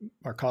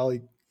 our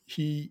colleague,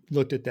 he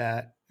looked at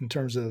that in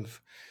terms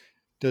of,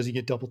 does he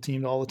get double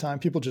teamed all the time?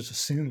 People just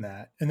assume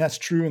that. And that's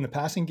true in the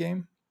passing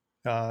game.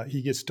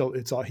 He's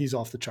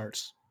off the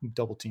charts,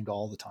 double teamed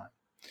all the time.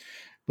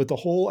 But the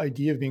whole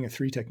idea of being a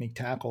three technique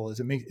tackle is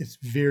it's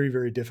very,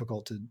 very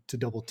difficult to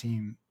double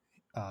team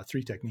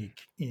three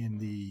technique in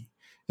the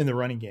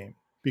running game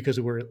because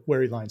of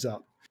where he lines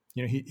up.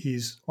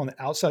 He's on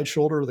the outside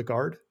shoulder of the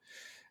guard,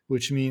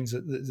 which means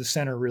that the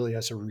center really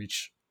has to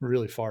reach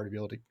really far to be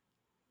able to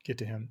get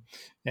to him.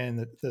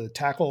 And the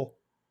tackle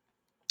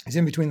is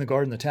in between the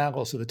guard and the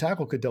tackle. So the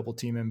tackle could double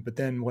team him, but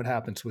then what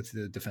happens with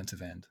the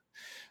defensive end?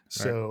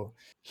 So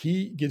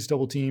he gets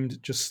double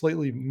teamed just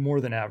slightly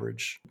more than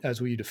average as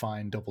we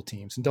define double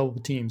teams. And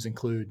double teams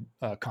include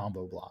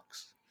combo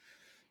blocks.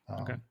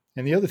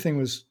 And the other thing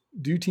was,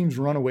 do teams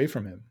run away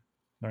from him?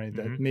 Right.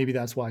 That maybe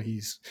that's why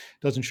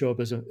doesn't show up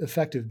as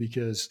effective,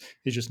 because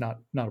he's just not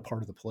a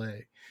part of the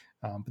play.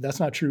 But that's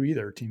not true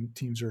either.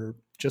 Teams are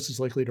just as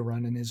likely to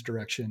run in his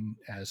direction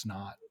as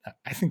not.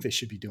 I think they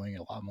should be doing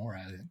a lot more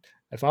at it.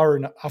 If I were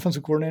an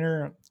offensive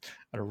coordinator,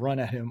 I'd run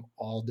at him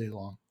all day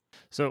long.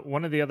 So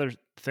one of the other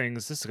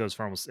things, this goes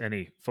for almost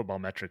any football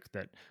metric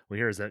that we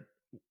hear, is that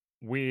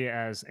we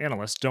as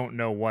analysts don't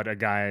know what a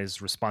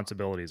guy's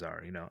responsibilities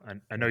are.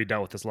 I know you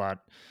dealt with this a lot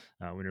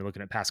when you're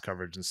looking at pass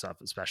coverage and stuff,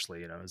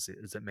 especially, is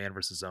it man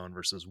versus zone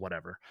versus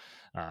whatever?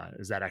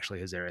 Is that actually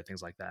his area?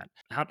 Things like that.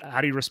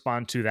 How do you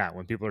respond to that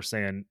when people are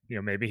saying,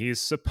 maybe he's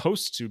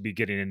supposed to be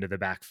getting into the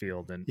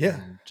backfield and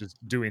just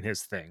doing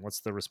his thing? What's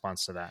the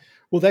response to that?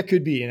 Well, that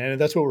could be, and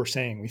that's what we're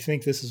saying. We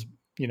think this is,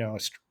 a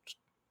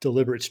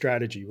deliberate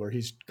strategy where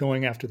he's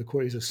going after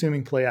he's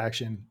assuming play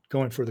action,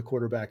 going for the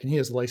quarterback, and he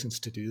has license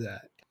to do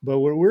that. But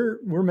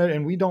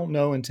and we don't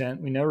know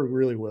intent. We never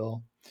really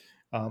will.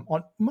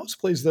 On most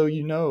plays, though,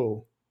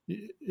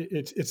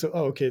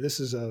 okay. This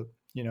is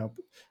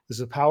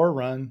a power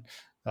run.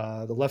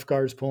 The left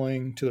guard is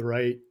pulling to the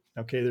right.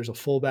 Okay, there's a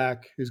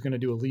fullback who's going to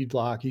do a lead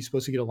block. He's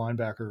supposed to get a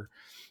linebacker.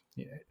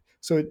 Yeah.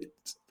 So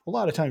it's a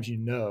lot of times,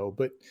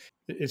 but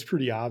it's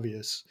pretty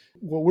obvious.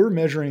 What we're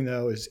measuring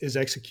though is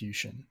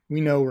execution.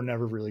 We know we're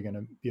never really going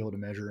to be able to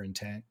measure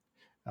intent,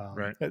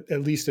 Right.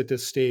 at least at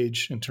this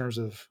stage in terms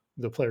of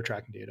the player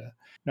tracking data.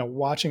 Now,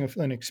 watching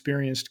an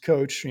experienced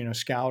coach,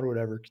 scout or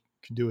whatever,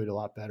 can do it a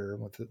lot better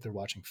when they're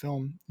watching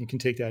film. You can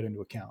take that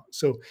into account.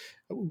 So,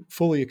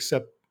 fully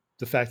accept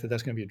the fact that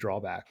that's going to be a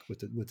drawback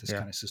with this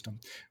kind of system.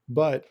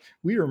 But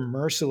we are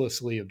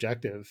mercilessly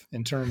objective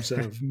in terms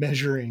of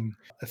measuring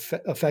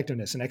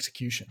effectiveness and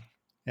execution.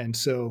 And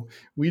so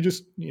we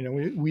just,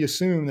 we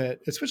assume that,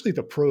 especially at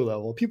the pro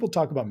level, people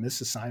talk about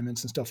missed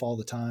assignments and stuff all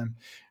the time,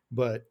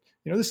 but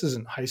this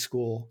isn't high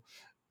school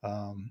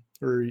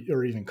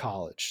or even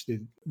college.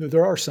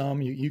 There are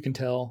some you can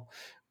tell,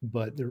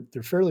 but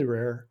they're fairly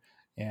rare.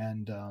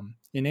 And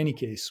in any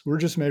case, we're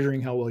just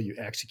measuring how well you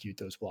execute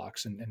those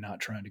blocks and not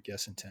trying to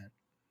guess intent.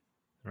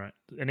 Right.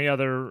 Any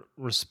other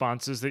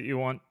responses that you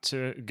want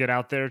to get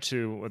out there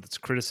to whether it's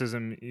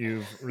criticism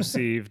you've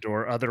received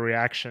or other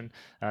reaction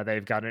that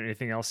you've got?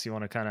 Anything else you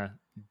want to kind of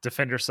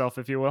defend yourself,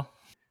 if you will?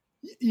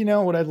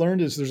 What I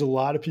learned is there's a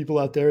lot of people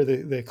out there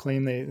that they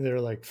claim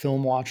they're like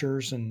film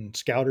watchers and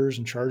scouters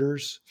and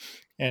charters,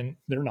 and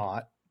they're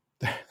not.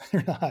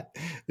 They're not.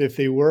 If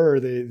they were,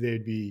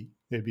 they'd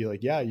be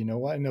like, yeah, you know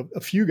what? And a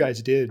few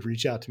guys did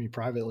reach out to me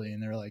privately,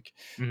 and they're like,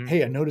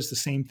 hey, I noticed the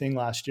same thing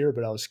last year,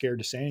 but I was scared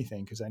to say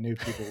anything because I knew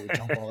people would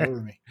jump all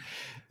over me.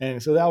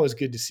 And so that was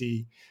good to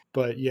see.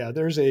 But yeah,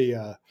 there's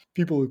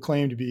people who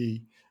claim to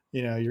be,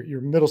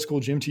 your middle school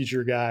gym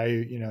teacher guy,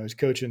 who's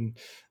coaching,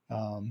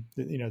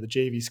 the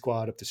JV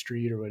squad up the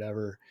street or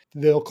whatever.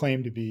 They'll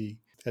claim to be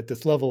at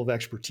this level of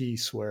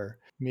expertise where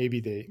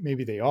maybe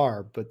they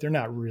are, but they're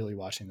not really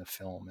watching the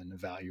film and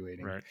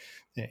evaluating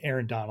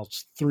Aaron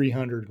Donald's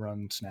 300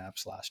 run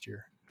snaps last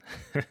year.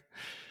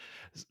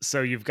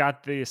 So you've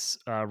got this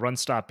run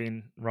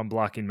stopping, run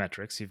blocking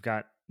metrics. You've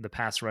got the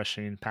pass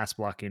rushing, pass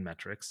blocking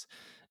metrics.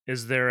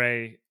 Is there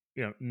a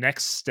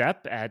next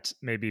step at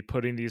maybe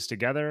putting these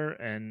together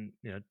and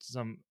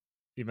some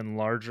even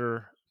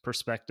larger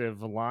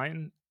perspective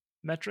line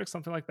metrics,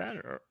 something like that,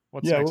 or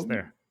what's next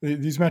there?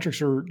 These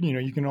metrics are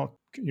you can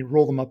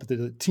roll them up at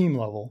the team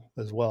level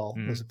as well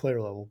as the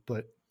player level,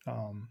 but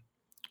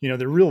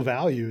the real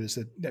value is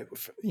that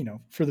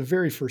for the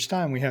very first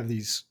time we have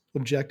these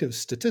objective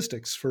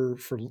statistics for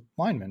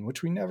linemen,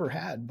 which we never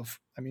had before.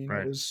 I mean,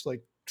 It was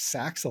like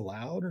sacks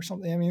allowed or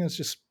something. I mean, it's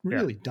just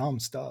really dumb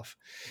stuff.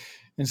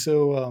 And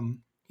so,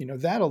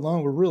 that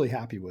alone we're really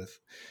happy with.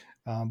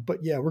 But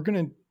yeah,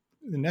 the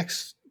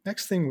next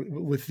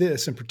thing with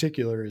this in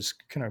particular is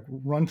kind of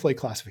run play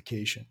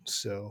classification.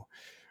 So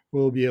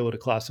we'll be able to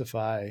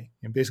classify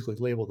and basically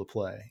label the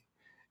play.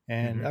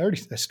 And I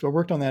still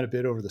worked on that a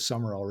bit over the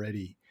summer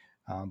already,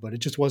 but it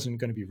just wasn't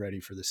going to be ready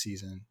for the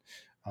season.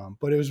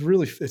 But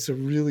it's a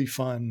really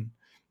fun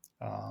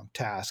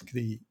task.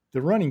 The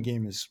running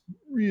game is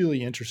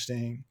really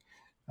interesting.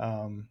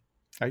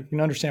 I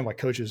can understand why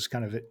coaches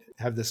kind of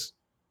have this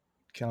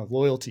kind of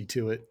loyalty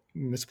to it,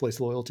 misplaced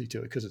loyalty to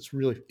it, because it's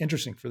really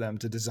interesting for them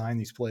to design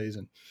these plays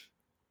and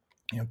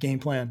game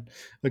plan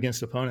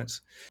against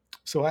opponents.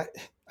 So I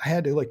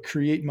had to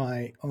create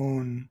my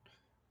own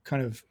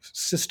kind of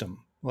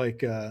system,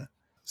 like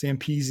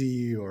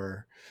Zampese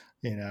or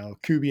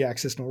Kubiak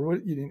system or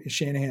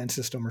Shanahan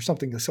system or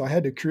something. So I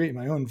had to create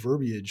my own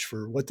verbiage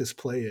for what this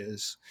play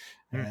is,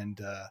 and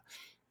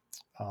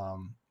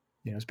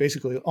it's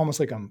basically almost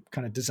like I'm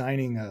kind of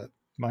designing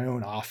my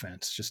own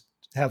offense. Just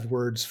have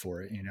words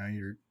for it.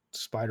 Your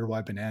spider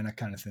web banana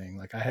kind of thing.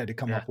 Like I had to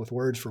come up with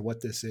words for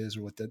what this is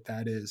or what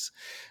that is.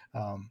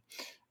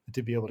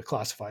 To be able to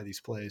classify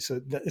these plays.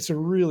 So it's a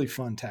really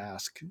fun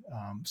task.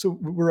 So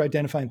we're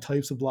identifying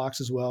types of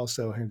blocks as well.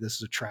 So hey, this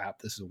is a trap,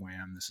 this is a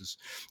wham, this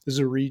is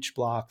a reach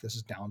block, this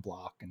is down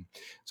block. And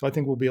so I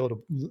think we'll be able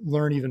to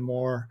learn even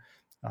more.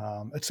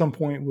 At some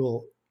point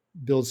we'll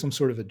build some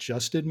sort of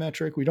adjusted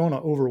metric. We don't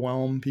want to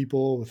overwhelm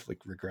people with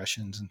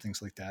regressions and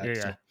things like that.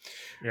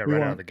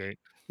 Right out of the gate.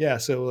 Yeah.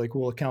 So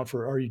we'll account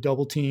for, are you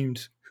double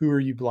teamed? Who are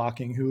you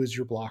blocking? Who is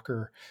your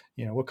blocker?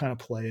 What kind of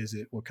play is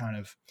it? What kind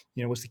of,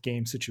 what's the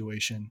game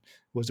situation?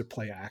 Was it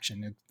play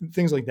action? And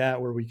things like that,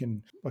 where we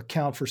can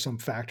account for some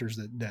factors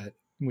that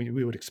we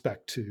would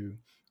expect to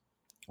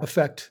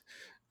affect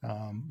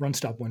run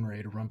stop win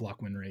rate or run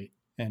block win rate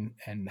and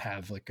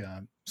have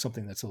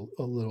something that's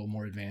a little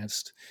more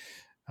advanced.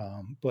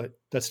 But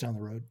that's down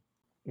the road.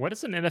 What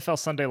is an NFL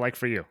Sunday like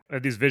for you?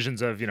 These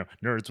visions of,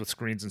 nerds with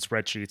screens and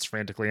spreadsheets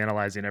frantically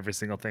analyzing every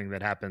single thing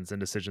that happens and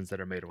decisions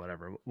that are made or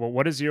whatever. Well,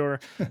 what is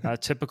your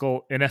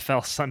typical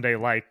NFL Sunday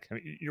like? I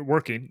mean, you're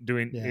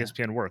doing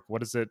ESPN work.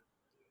 What is it?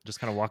 Just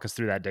kind of walk us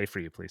through that day for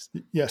you, please.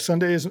 Yeah,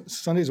 Sunday's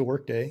a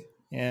work day.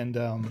 And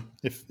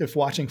if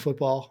watching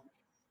football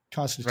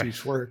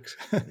constitutes work,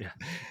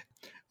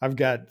 I've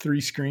got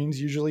 3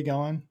 screens usually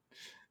going.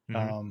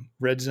 Mm-hmm.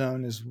 Red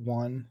zone is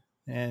one.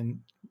 And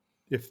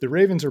if the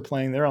Ravens are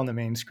playing, they're on the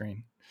main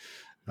screen.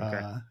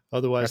 Okay.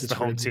 Otherwise, That's the it's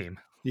home red zone. team.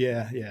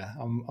 Yeah, yeah.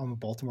 I'm a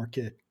Baltimore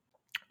kid,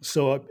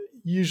 so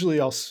usually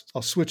I'll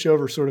switch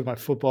over sort of my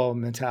football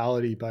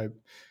mentality by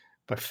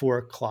 4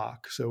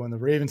 o'clock. So when the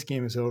Ravens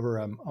game is over,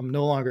 I'm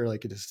no longer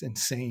like this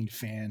insane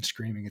fan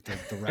screaming at the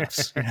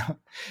refs, you know.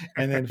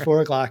 And then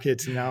 4 o'clock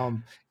hits, and now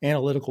I'm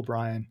analytical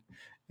Brian,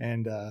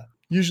 and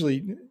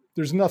usually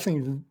there's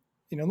nothing,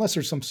 you know, unless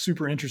there's some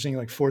super interesting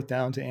like fourth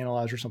down to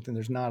analyze or something.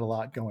 There's not a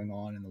lot going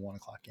on in the 1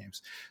 o'clock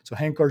games. So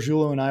Hank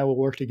Gargiulo and I will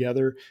work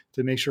together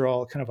to make sure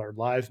all kind of our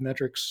live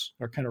metrics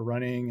are kind of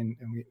running,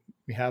 and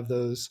we have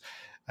those.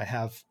 I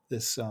have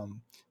this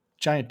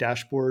giant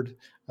dashboard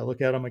I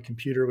look at on my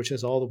computer, which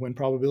has all the win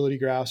probability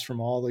graphs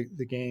from all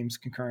the games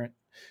concurrent.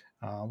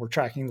 We're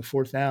tracking the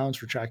fourth downs.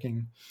 We're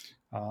tracking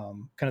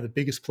kind of the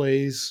biggest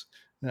plays,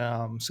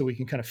 so we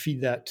can kind of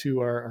feed that to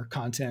our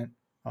content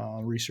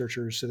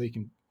researchers, so they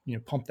can, you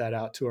know, pump that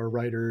out to our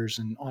writers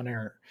and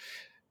on-air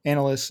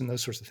analysts and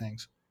those sorts of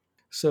things.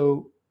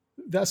 So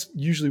that's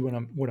usually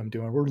what I'm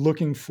doing. We're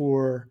looking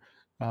for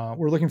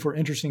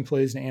interesting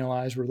plays to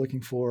analyze. We're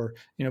looking for,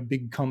 you know,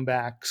 big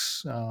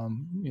comebacks,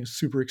 you know,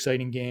 super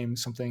exciting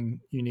games, something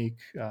unique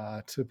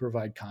to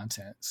provide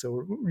content.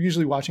 So we're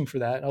usually watching for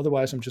that.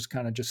 Otherwise, I'm just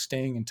kind of just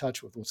staying in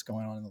touch with what's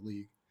going on in the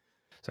league.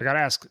 So I got to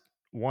ask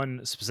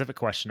one specific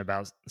question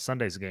about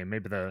Sunday's game.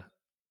 Maybe the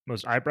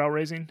most eyebrow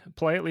raising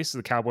play, at least, is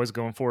the Cowboys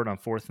going for it on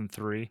 4th and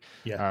 3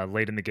 Yeah.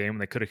 late in the game when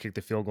they could have kicked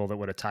the field goal that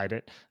would have tied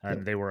it, and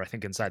Yep. they were, I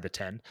think, inside the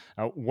 10.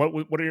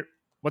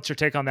 What's your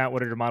take on that? What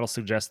did your model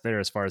suggest there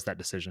as far as that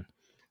decision?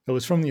 It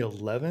was from the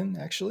 11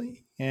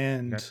 actually, Okay.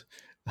 and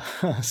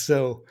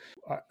so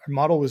our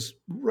model was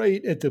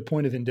right at the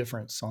point of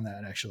indifference on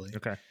that actually,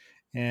 Okay.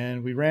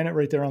 and we ran it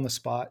right there on the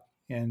spot,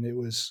 and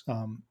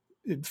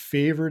it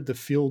favored the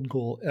field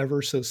goal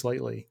ever so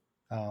slightly,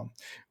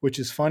 which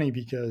is funny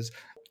because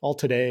all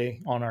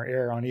today on our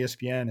air on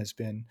ESPN has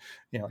been,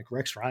 you know, like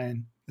Rex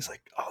Ryan is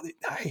like, oh,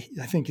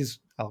 I think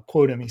I'll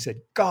quote him. He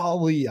said,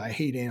 "Golly, I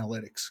hate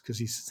analytics," because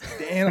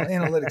the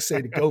analytics say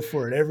to go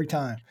for it every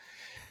time,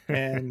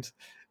 and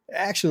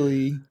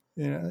actually,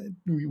 you know,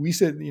 we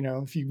said, you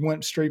know, if you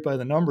went straight by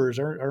the numbers,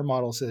 our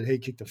model said, hey,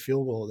 kick the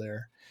field goal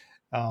there.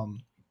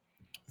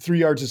 3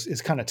 yards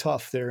is kind of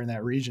tough there in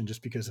that region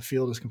just because the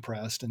field is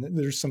compressed, and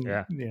there's some,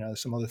 Yeah. you know,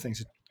 some other things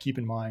to keep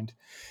in mind.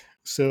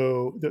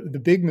 So the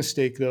big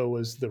mistake though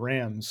was the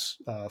Rams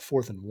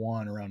 4th and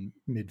 1 around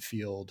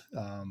midfield,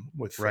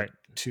 with like Right.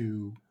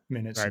 2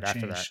 minutes Right and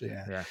after that. change.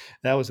 Yeah, Yeah.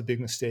 that was a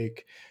big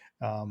mistake.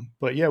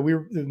 But yeah,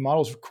 the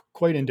models were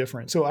quite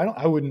indifferent. So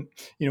I wouldn't,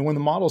 you know, when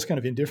the model is kind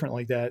of indifferent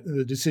like that,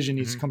 the decision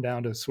needs to come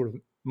down to sort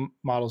of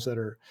models that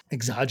are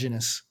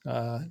exogenous,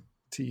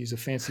 to use a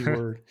fancy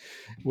word,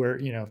 where,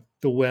 you know,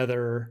 the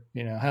weather,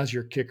 you know, how's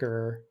your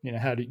kicker, you know,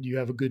 how do you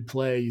have a good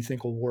play you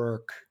think will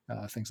work,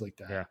 things like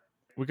that. Yeah.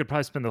 We could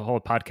probably spend the whole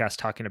podcast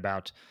talking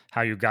about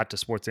how you got to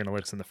sports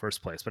analytics in the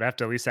first place, but I have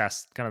to at least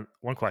ask kind of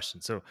one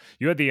question. So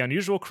you had the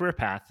unusual career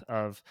path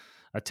of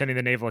attending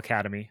the Naval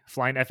Academy,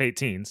 flying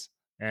F-18s,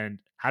 and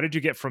how did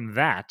you get from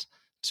that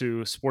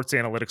to sports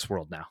analytics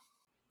world now?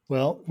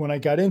 Well, when I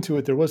got into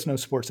it, there was no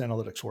sports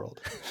analytics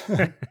world.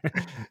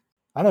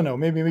 I don't know.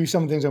 Maybe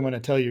some of the things I'm going to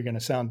tell you are going to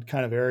sound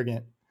kind of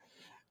arrogant,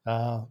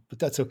 but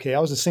that's okay. I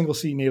was a single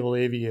seat naval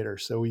aviator,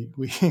 so we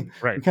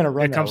Right. kind of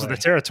run It that comes with the way.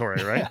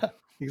 territory, right? Yeah,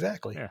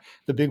 exactly. Yeah.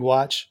 The big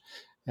watch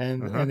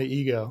Uh-huh. and the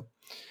ego.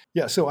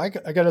 Yeah. So I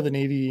got out of the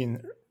Navy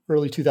in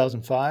early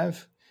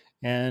 2005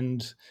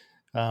 and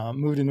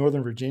moved to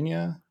Northern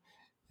Virginia,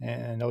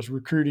 and I was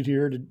recruited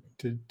here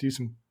to do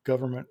some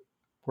government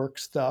work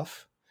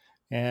stuff.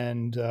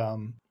 And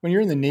when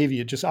you're in the Navy,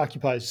 it just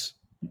occupies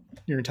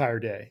your entire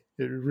day.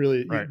 It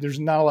really, Right. there's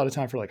not a lot of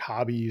time for like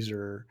hobbies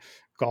or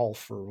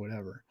golf or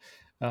whatever.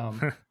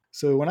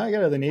 So when I got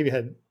out of the Navy,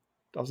 I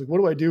was like, what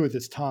do I do with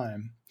this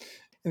time?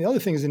 And the other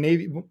thing is the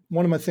Navy.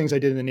 One of my things I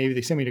did in the Navy,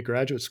 they sent me to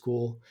graduate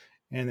school,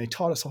 and they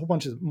taught us a whole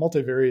bunch of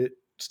multivariate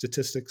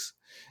statistics.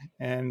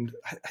 And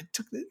I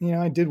took it, you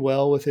know, I did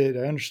well with it.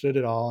 I understood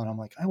it all, and I'm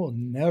like, I will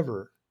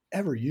never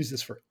ever use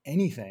this for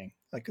anything.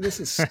 Like this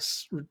is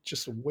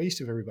just a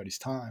waste of everybody's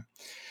time.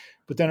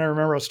 But then I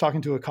remember I was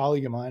talking to a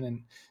colleague of mine,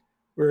 and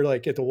we were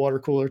like at the water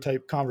cooler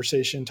type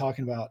conversation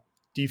talking about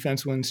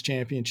defense wins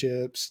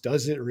championships.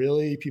 Does it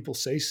really? People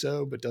say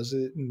so, but does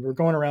it? And we're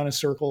going around in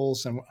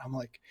circles. And I'm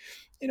like,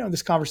 you know,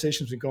 this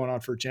conversation's been going on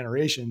for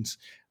generations.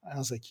 I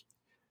was like,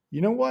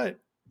 you know what?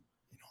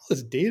 You know, all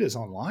this data is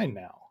online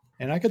now.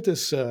 And I got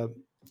this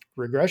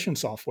regression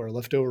software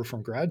left over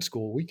from grad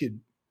school. We could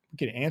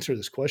answer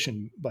this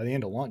question by the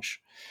end of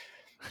lunch.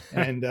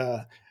 And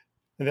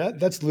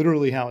that's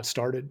literally how it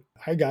started.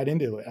 I got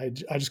into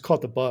it. I just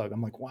caught the bug.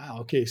 I'm like, wow,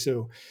 okay.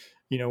 So,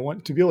 you know,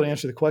 to be able to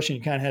answer the question,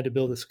 you kind of had to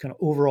build this kind of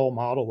overall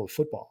model of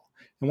football.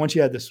 And once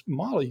you had this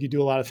model, you could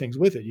do a lot of things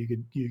with it. You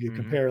could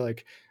compare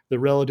like the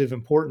relative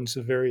importance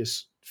of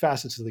various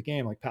facets of the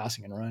game, like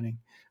passing and running,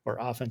 or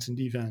offense and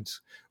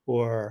defense,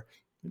 or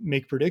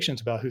make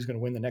predictions about who's going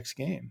to win the next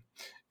game.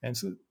 And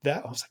so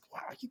that I was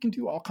like, wow, you can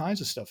do all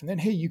kinds of stuff. And then,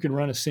 hey, you can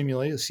run a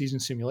season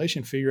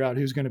simulation, figure out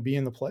who's going to be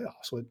in the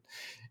playoffs.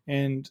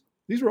 And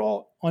these were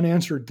all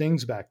unanswered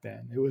things back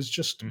then. It was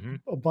just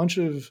a bunch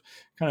of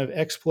kind of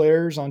ex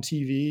players on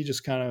TV,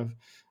 just kind of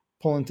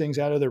pulling things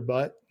out of their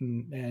butt.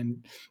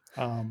 And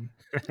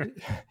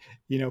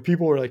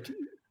people were like,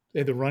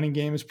 hey, the running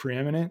game is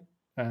preeminent.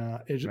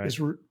 It's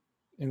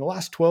in the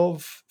last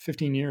 12,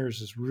 15 years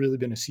has really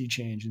been a sea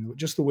change in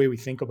just the way we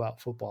think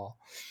about football.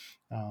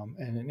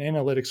 And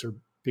analytics are a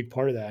big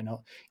part of that.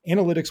 Now,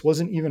 analytics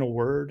wasn't even a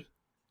word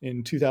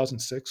in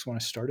 2006 when I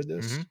started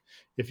this.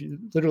 If you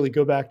literally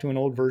go back to an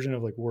old version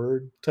of like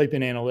Word, type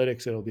in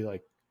analytics, it'll be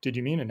like, did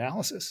you mean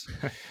analysis?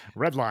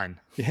 Red line.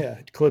 Yeah,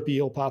 Clippy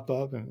will pop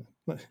up and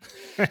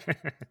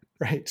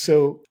right.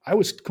 So I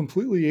was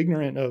completely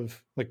ignorant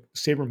of like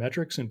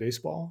sabermetrics in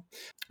baseball.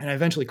 And I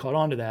eventually caught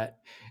on to that.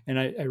 And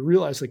I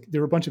realized like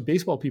there were a bunch of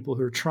baseball people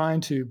who are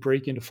trying to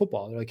break into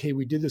football. They're like, hey,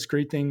 we did this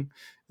great thing.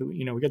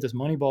 We got this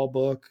Moneyball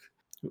book.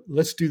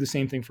 Let's do the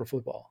same thing for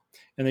football.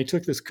 And they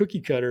took this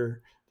cookie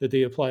cutter that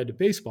they applied to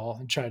baseball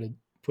and tried to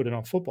put it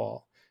on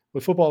football.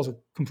 But football is a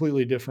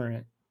completely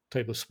different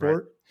type of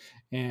sport.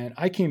 Right. And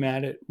I came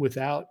at it with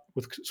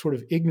sort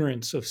of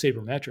ignorance of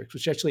sabermetrics,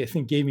 which actually I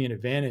think gave me an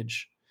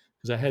advantage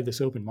because I had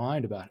this open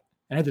mind about it.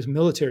 And I had this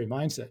military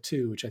mindset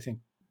too, which I think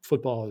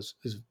football is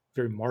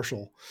very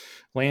martial,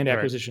 land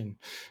acquisition,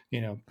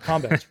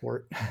 combat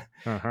sport.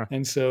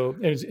 And so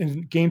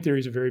and game theory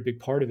is a very big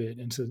part of it.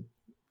 And so,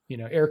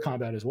 air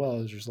combat as well,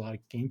 there's a lot of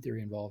game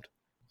theory involved.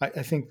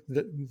 I think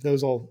that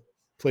those all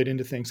played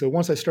into things. So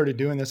once I started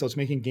doing this, I was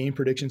making game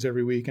predictions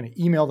every week and I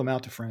emailed them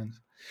out to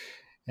friends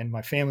and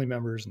my family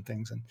members and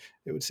things. And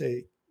it would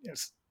say,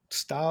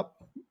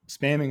 stop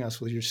spamming us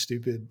with your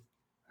stupid,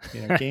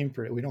 game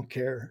for it. We don't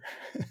care.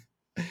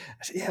 I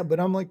said, yeah,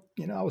 but I'm like,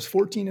 I was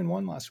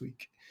 14-1 last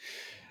week.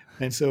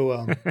 And so,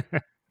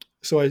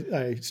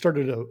 I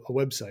started a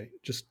website,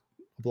 just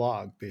a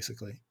blog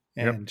basically,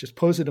 and just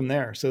posted them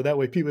there. So that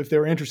way people, if they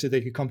were interested,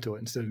 they could come to it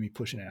instead of me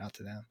pushing it out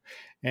to them.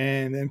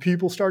 And then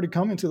people started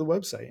coming to the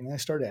website and I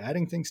started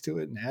adding things to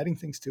it.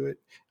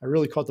 I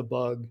really caught the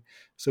bug.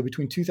 So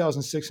between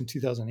 2006 and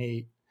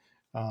 2008,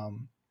 I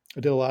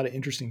did a lot of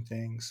interesting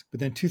things, but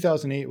then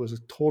 2008 was a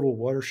total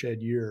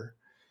watershed year,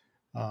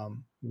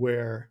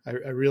 where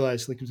I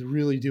realized like to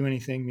really do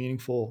anything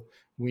meaningful,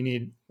 we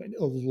need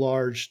a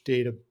large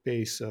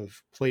database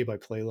of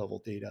play-by-play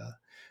level data,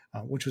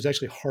 which was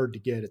actually hard to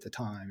get at the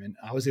time. And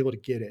I was able to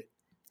get it.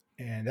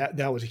 And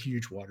that was a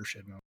huge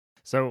watershed moment.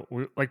 So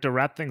we like to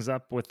wrap things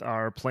up with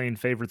our Playing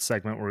Favorites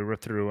segment where we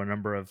rip through a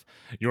number of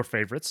your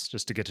favorites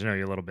just to get to know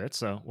you a little bit.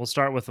 So we'll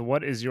start with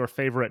what is your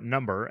favorite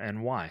number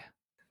and why?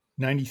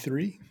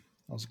 93.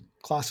 I was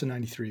class of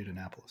 93 at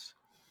Annapolis.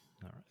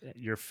 All right.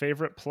 Your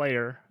favorite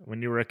player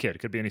when you were a kid? It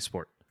could be any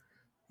sport.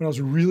 When I was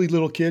a really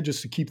little kid,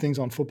 just to keep things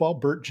on football,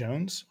 Burt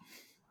Jones.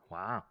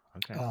 Wow.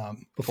 Okay.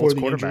 Before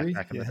the injury.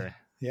 Back in the day.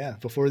 Yeah,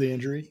 before the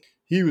injury.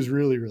 He was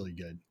really, really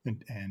good.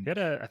 And he had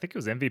I think it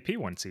was MVP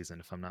one season,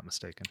 if I'm not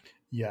mistaken.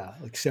 Yeah,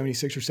 like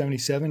 76 or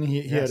 77.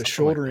 He had a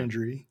shoulder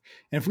injury.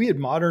 And if we had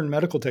modern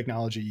medical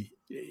technology,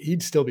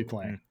 he'd still be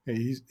playing.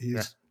 He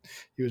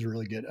was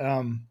really good.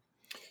 And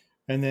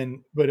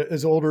then, but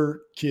as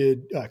older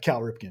kid,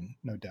 Cal Ripken,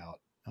 no doubt.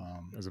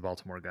 As a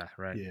Baltimore guy,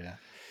 right? Yeah.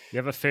 You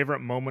have a favorite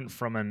moment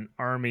from an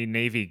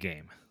Army-Navy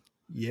game?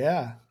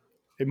 Yeah.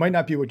 It might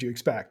not be what you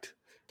expect.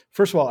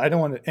 First of all, I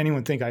don't want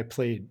anyone to think I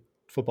played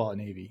football at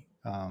Navy.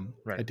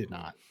 I did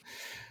not.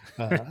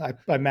 I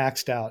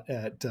maxed out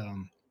at,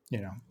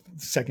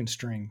 second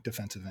string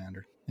defensive end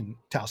in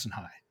Towson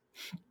High.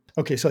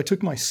 Okay. So I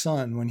took my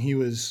son when he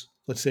was,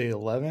 let's say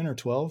 11 or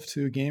 12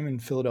 to a game in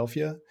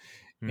Philadelphia.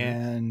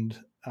 And,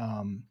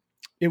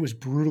 it was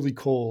brutally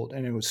cold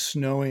and it was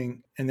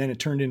snowing and then it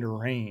turned into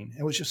rain.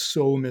 It was just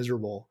so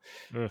miserable.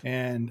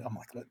 And I'm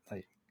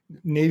like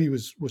Navy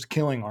was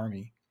killing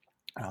Army.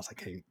 And I was like,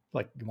 hey,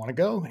 you want to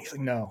go? And he's like,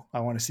 no,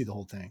 I want to see the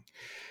whole thing.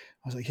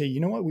 I was like, hey, you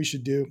know what we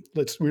should do?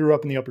 We were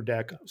up in the upper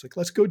deck. I was like,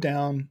 let's go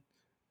down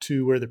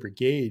to where the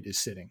brigade is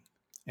sitting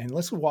and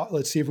let's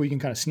see if we can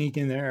kind of sneak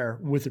in there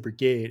with the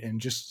brigade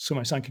and just so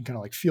my son can kind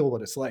of like feel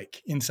what it's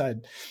like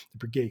inside the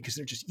brigade. Cause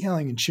they're just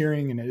yelling and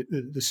cheering and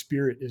the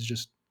spirit is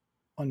just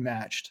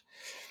unmatched.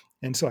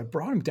 And so I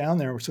brought him down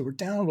there. So we're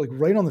down like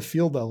right on the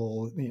field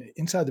level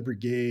inside the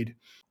brigade.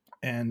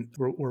 And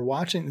we're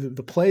watching,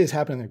 the play is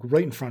happening like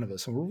right in front of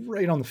us. And we're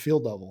right on the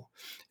field level.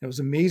 And it was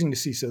amazing to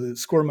see. So the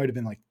score might've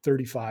been like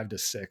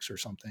 35-6 or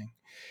something.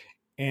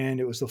 And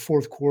it was the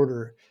fourth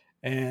quarter.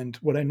 And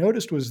what I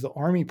noticed was the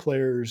Army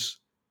players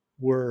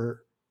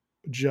were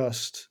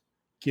just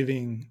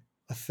giving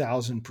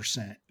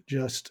 1,000%.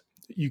 Just,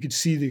 you could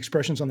see the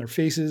expressions on their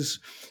faces.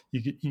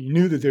 You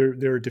knew that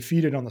they were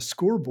defeated on the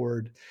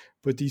scoreboard,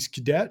 but these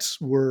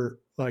cadets were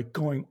like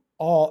going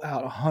all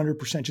out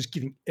 100%, just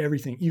giving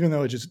everything, even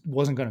though it just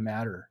wasn't going to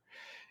matter.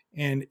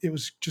 And it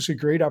was just a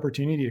great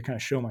opportunity to kind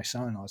of show my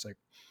son. I was like,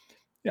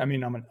 yeah, I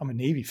mean, I'm a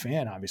Navy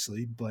fan,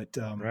 obviously, but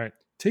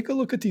take a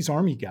look at these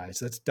Army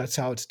guys. That's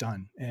how it's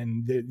done.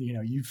 And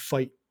you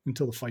fight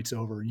until the fight's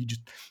over.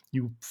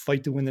 You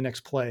fight to win the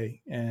next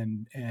play.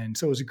 And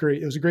so it was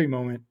a great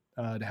moment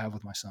to have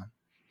with my son.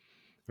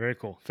 Very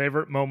cool.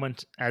 Favorite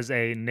moment as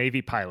a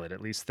Navy pilot,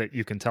 at least that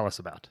you can tell us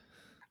about?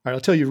 All right,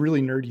 I'll tell you a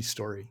really nerdy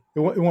story.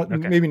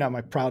 Maybe not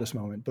my proudest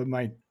moment, but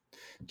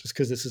just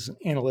because this is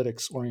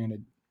analytics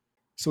oriented.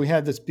 So we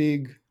had this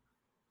big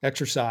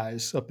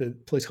exercise up at a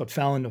place called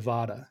Fallon,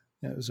 Nevada.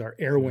 It was our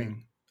air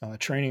wing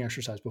training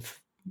exercise,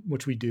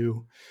 which we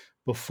do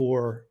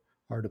before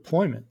our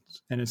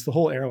deployments. And it's the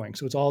whole air wing.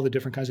 So it's all the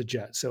different kinds of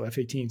jets. So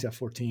F-18s,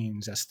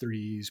 F-14s,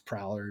 S-3s,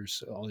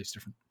 Prowlers, all these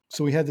different.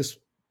 So we had this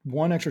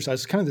one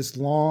exercise, kind of this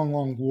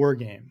long war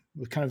game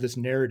with kind of this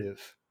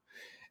narrative,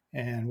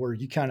 and where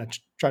you kind of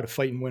try to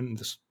fight and win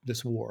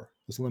this war,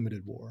 this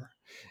limited war.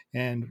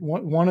 And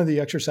one of the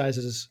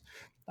exercises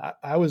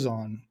I was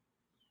on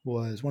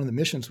was, one of the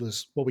missions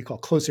was what we call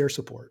close air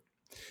support.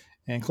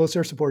 And close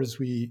air support is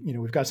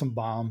we've got some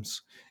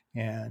bombs,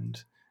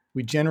 and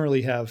we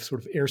generally have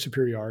sort of air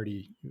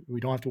superiority. We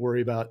don't have to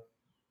worry about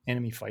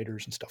enemy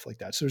fighters and stuff like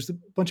that. So there's a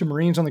bunch of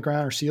Marines on the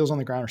ground or SEALs on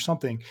the ground or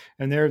something,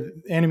 and they're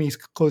enemies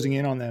closing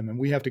in on them, and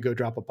we have to go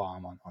drop a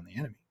bomb on the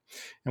enemy.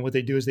 And what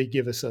they do is they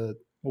give us what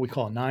we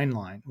call a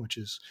 9-line, which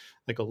is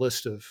like a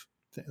list of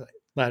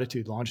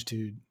latitude,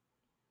 longitude,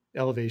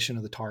 elevation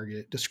of the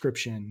target,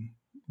 description,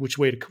 which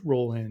way to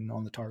roll in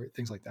on the target,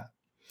 things like that.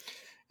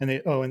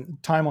 And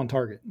time on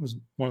target was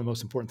one of the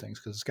most important things,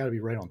 because it's got to be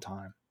right on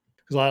time,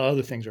 because a lot of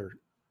other things are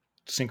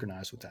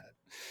synchronized with that.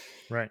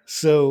 Right.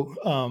 So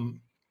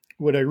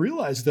what I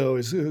realized, though,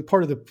 is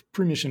part of the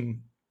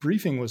pre-mission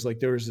briefing was like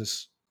there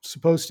was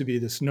supposed to be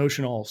this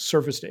notional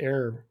surface to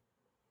air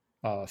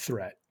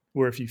threat,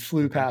 where if you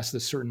flew past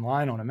this certain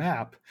line on a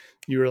map,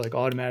 you were like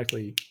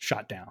automatically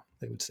shot down.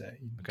 They would say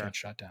you got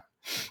shot down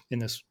in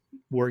this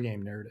war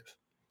game narrative.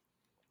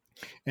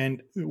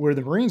 And where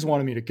the Marines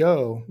wanted me to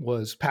go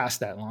was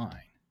past that line.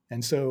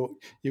 And so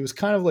it was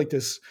kind of like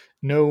this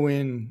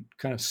no-win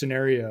kind of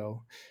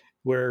scenario,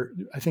 where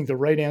I think the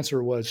right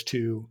answer was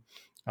to,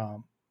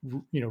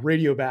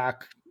 radio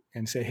back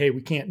and say, hey,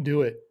 we can't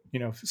do it.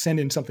 Send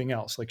in something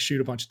else, like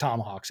shoot a bunch of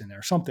Tomahawks in there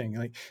or something.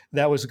 Like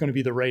that was going to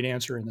be the right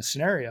answer in the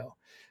scenario.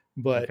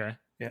 But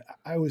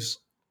I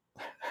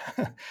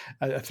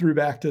threw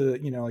back to,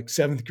 like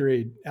 7th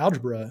grade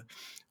algebra.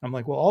 I'm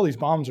like, well, all these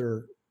bombs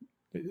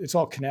it's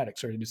all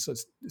kinetics, right?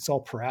 It's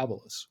all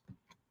parabolas.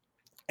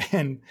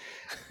 And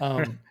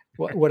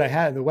what I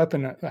had, the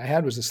weapon I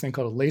had was this thing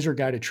called a laser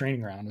guided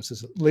training round. It's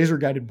this laser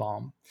guided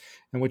bomb.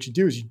 And what you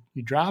do is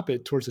you drop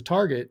it towards the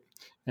target,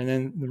 and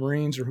then the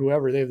Marines or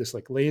whoever, they have this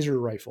like laser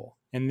rifle,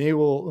 and they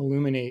will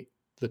illuminate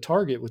the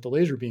target with the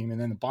laser beam, and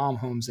then the bomb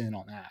homes in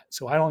on that.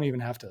 So I don't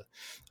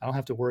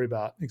have to worry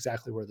about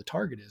exactly where the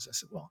target is. I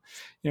said, well,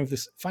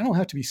 if I don't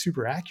have to be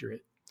super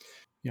accurate,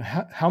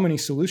 how many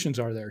solutions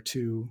are there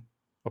to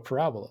a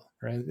parabola,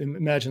 right?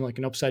 Imagine like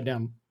an upside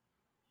down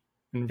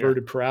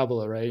inverted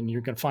parabola, right? And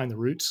you're going to find the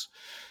roots.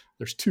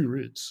 There's 2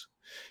 roots.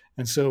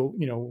 And so,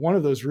 one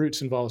of those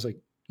roots involves like,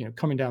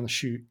 coming down the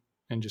chute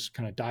and just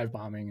kind of dive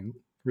bombing and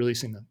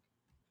releasing them.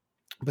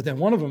 But then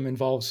one of them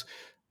involves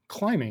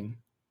climbing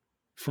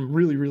from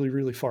really, really,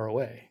 really far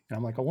away. And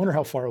I'm like, I wonder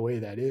how far away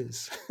that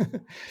is.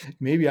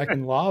 Maybe I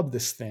can lob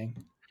this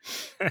thing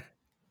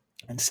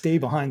and stay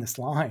behind this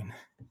line.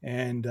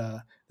 And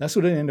that's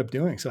what I ended up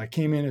doing. So I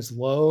came in as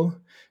low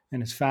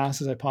and as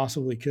fast as I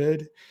possibly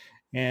could.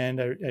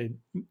 And I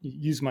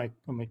used my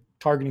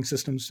targeting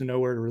systems to know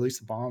where to release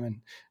the bomb,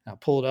 and I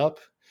pull it up,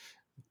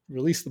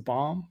 release the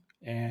bomb,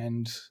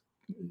 and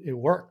it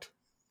worked.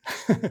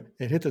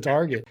 It hit the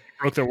target.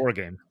 Broke their war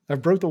game. I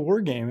broke the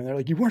war game. And they're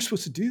like, you weren't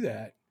supposed to do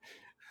that.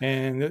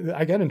 And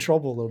I got in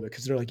trouble a little bit,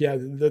 because they're like, yeah,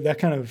 that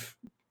kind of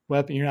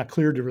weapon, you're not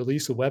cleared to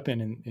release a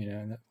weapon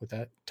and with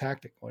that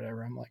tactic,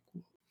 whatever. I'm like,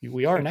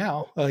 we are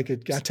now. Like,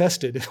 it got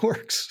tested. It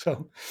works.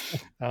 So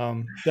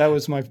that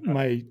was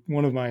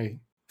one of my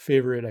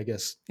favorite, I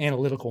guess,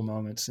 analytical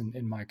moments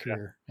in my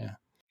career. Yeah.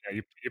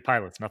 You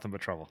pilots, nothing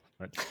but trouble.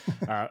 But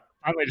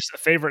finally, just a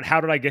favorite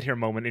how did I get here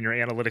moment in your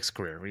analytics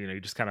career, where you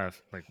just kind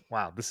of like,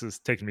 wow, this is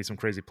taking me some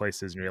crazy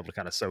places, and you're able to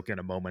kind of soak in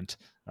a moment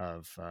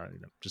of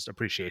just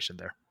appreciation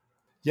there.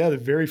 Yeah, the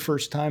very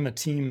first time a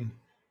team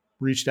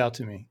reached out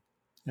to me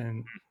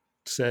and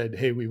said,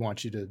 hey, we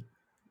want you to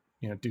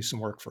do some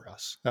work for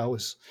us. That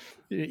was,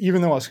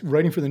 even though I was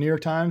writing for the New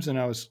York Times and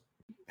I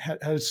had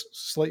a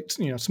slight,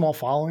 small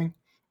following,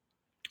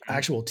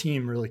 actual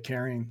team really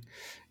caring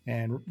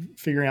and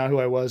figuring out who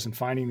I was and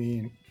finding me.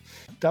 And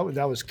that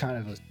was kind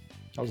of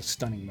a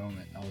stunning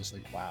moment. I was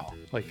like, wow,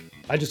 like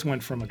I just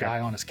went from a guy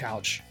on his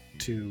couch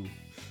to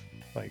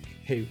like,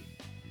 hey,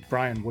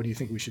 Brian, what do you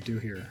think we should do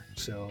here?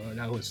 So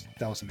that was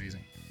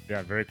amazing.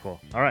 Yeah, very cool.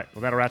 All right.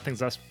 Well, that'll wrap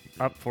things up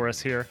for us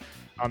here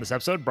on this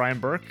episode. Brian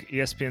Burke,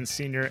 ESPN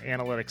Senior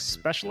Analytics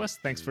Specialist.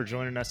 Thanks for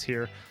joining us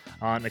here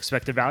on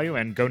Expected Value,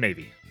 and go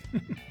Navy.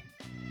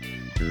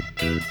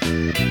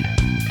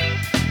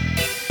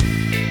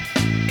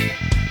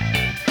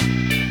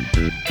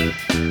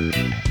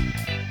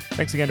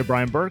 Thanks again to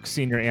Brian Burke,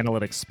 Senior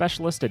Analytics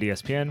Specialist at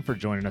ESPN, for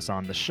joining us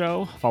on the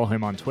show. Follow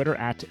him on Twitter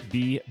at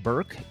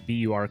bburke,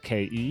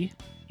 B-U-R-K-E,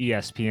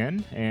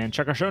 ESPN, and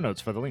check our show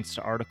notes for the links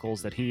to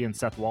articles that he and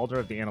Seth Walder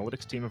of the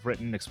analytics team have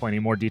written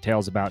explaining more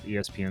details about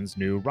ESPN's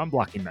new run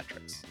blocking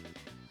metrics.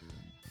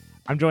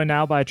 I'm joined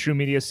now by True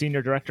Media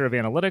Senior Director of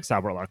Analytics,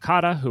 Albert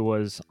Larcata, who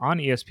was on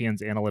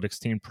ESPN's analytics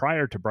team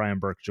prior to Brian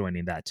Burke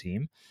joining that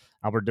team.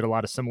 Albert did a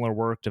lot of similar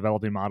work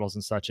developing models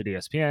and such at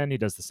ESPN. He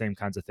does the same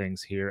kinds of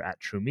things here at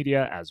True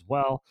Media as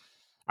well.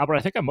 Albert, I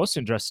think I'm most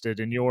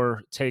interested in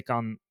your take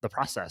on the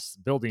process,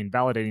 building,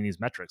 validating these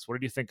metrics. What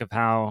did you think of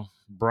how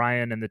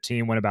Brian and the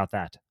team went about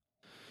that?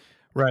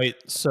 Right.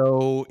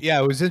 So,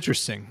 yeah, it was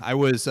interesting. I've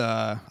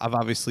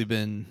obviously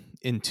been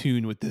in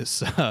tune with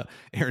this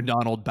Aaron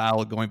Donald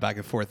battle going back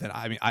and forth. And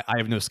I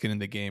have no skin in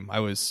the game. I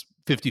was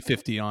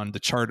 50-50 on the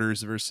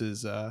charters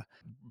versus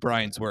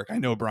Brian's work. I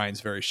know Brian's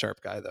a very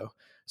sharp guy, though.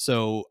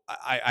 So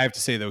I have to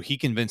say, though, he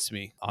convinced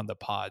me on the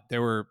pod.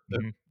 There were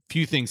a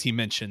few things he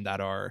mentioned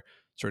that are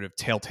sort of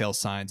telltale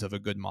signs of a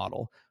good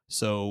model.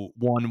 So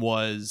one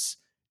was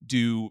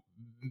do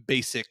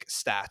basic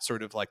stats,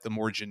 sort of like the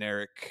more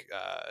generic,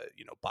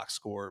 box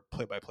score,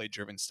 play-by-play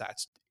driven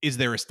stats. Is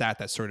there a stat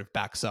that sort of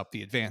backs up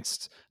the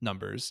advanced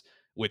numbers?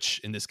 Which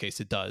in this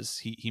case it does.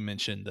 He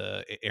mentioned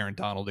the Aaron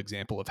Donald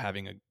example of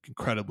having an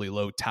incredibly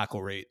low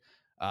tackle rate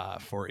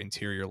for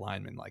interior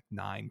linemen, like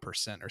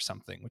 9% or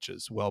something, which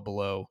is well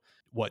below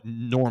what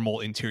normal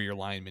interior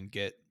linemen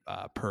get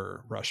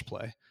per rush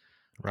play.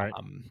 Right.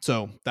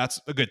 So that's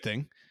a good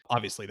thing.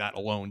 Obviously, that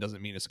alone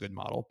doesn't mean it's a good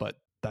model, but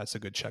that's a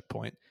good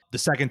checkpoint. The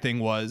second thing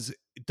was,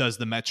 does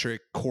the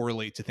metric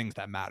correlate to things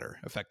that matter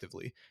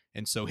effectively?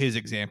 And so his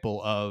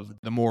example of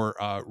the more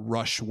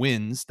rush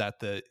wins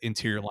that the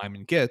interior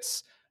lineman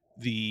gets,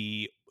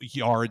 the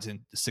yards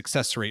and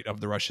success rate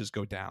of the rushes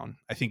go down.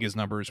 I think his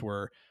numbers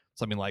were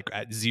something like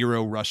at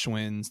 0 rush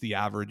wins, the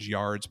average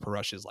yards per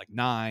rush is like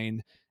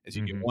 9. As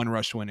you get 1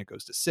 rush win, it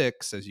goes to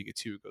 6. As you get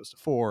 2, it goes to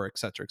 4, et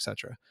cetera, et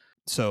cetera.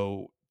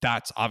 So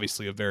that's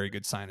obviously a very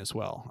good sign as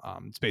well.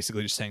 It's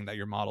basically just saying that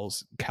your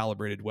model's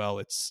calibrated well.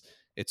 It's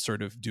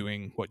sort of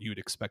doing what you'd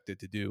expect it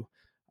to do.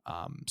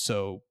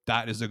 So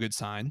that is a good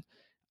sign.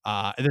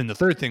 And then the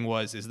third thing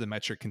is the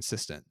metric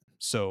consistent?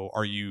 So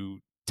are you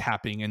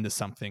tapping into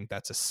something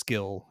that's a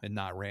skill and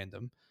not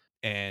random?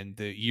 And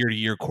the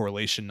year-to-year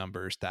correlation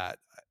numbers that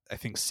I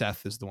think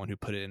Seth is the one who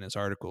put it in his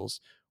articles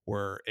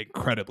were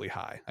incredibly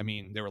high. I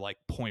mean, they were like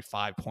 0.5,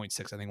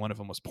 0.6. I think one of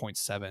them was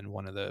 0.7,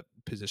 one of the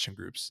position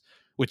groups,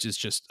 which is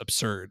just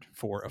absurd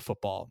for a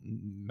football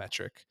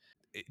metric.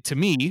 To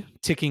me,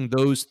 ticking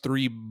those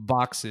 3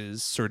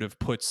 boxes sort of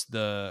puts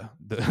the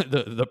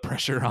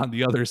pressure on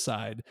the other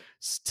side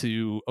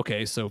to,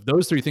 okay, so if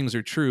those 3 things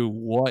are true,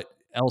 what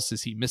else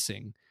is he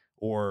missing?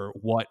 Or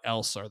what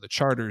else are the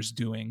charters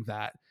doing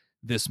that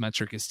this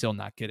metric is still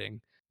not getting?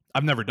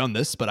 I've never done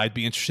this, but I'd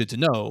be interested to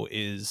know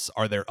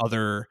are there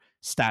other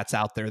stats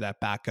out there that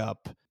back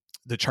up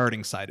the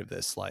charting side of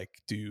this? Like,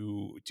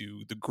 do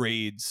the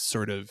grades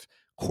sort of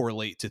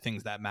correlate to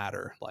things that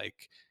matter?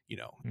 Like,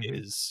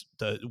 is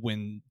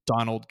when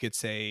Donald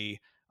gets a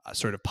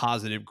sort of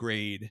positive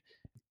grade,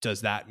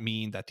 does that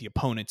mean that the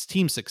opponent's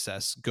team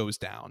success goes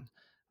down,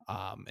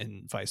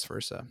 and vice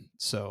versa?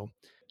 So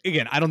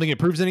again, I don't think it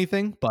proves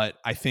anything, but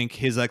I think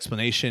his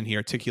explanation, he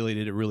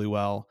articulated it really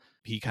well.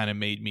 He kind of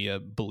made me a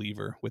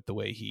believer with the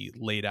way he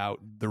laid out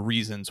the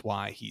reasons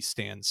why he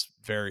stands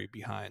very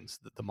behind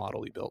the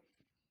model he built.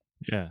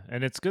 Yeah,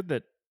 and it's good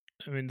that,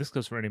 this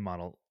goes for any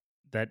model,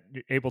 that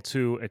you're able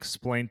to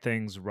explain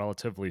things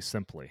relatively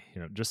simply.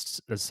 Just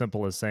as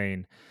simple as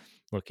saying,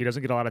 look, he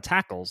doesn't get a lot of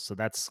tackles, so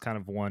that's kind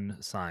of one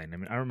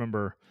sign. I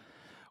remember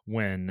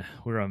when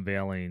we were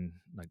unveiling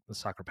like the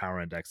Soccer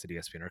Power Index at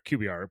ESPN, or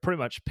QBR, or pretty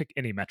much pick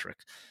any metric.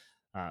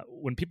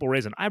 When people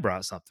raise an eyebrow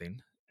at something,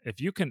 if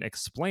you can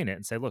explain it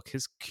and say, look,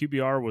 his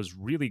QBR was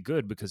really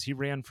good because he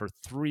ran for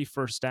 3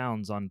 first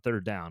downs on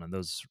 3rd down, and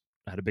those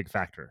had a big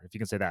factor. If you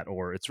can say that,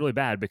 or it's really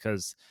bad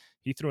because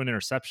he threw an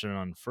interception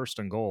on 1st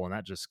and goal, and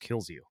that just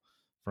kills you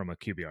from a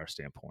QBR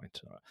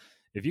standpoint.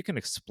 If you can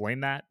explain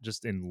that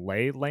just in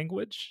lay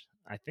language,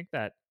 I think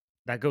that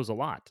goes a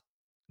lot.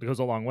 It goes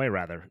a long way,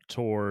 rather,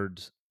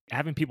 toward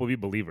having people be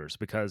believers,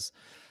 because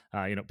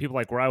people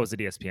like where I was at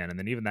ESPN, and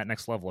then even that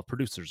next level of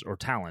producers or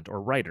talent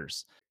or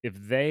writers, if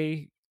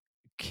they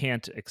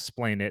can't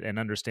explain it and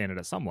understand it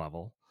at some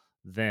level,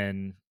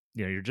 then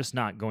you're just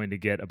not going to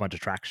get a bunch of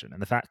traction.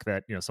 And the fact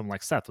that someone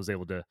like Seth was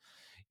able to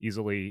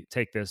easily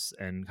take this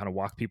and kind of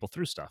walk people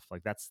through stuff,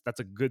 like that's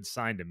a good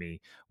sign to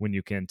me, when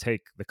you can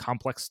take the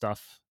complex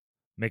stuff,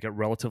 make it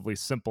relatively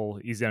simple,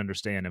 easy to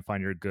understand, and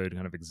find your good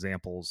kind of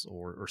examples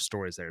or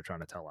stories that you're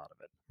trying to tell out of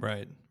it.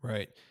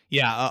 Right.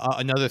 Yeah.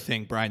 Another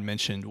thing Brian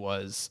mentioned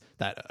was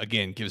that,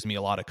 again, gives me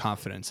a lot of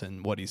confidence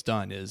in what he's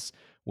done, is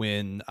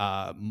when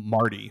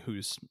Marty,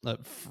 who's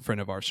a friend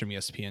of ours from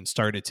ESPN,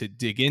 started to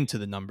dig into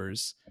the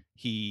numbers,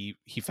 he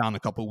found a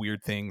couple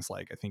weird things.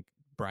 Like, I think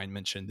Brian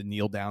mentioned the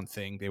kneel down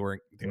thing. They were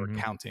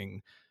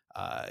counting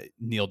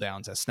kneel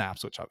downs as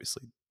snaps, which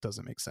obviously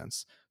doesn't make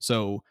sense.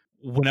 So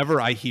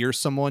whenever I hear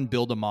someone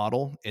build a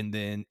model and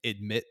then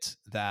admit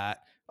that,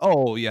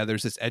 oh yeah,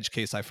 there's this edge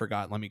case I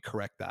forgot, let me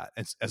correct that,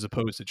 as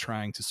opposed to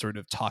trying to sort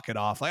of talk it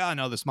off like, oh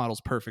no, this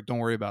model's perfect, don't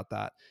worry about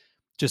that.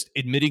 Just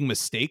admitting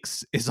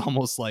mistakes is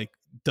almost like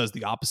does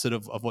the opposite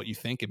of what you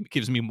think. It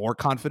gives me more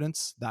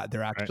confidence that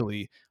they're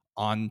actually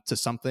on to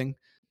something.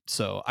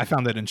 So I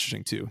found that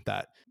interesting too,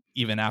 that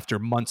even after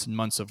months and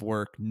months of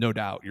work, no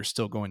doubt you're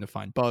still going to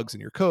find bugs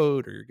in your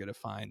code, or you're going to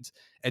find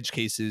edge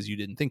cases you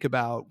didn't think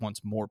about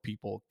once more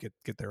people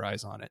get their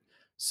eyes on it.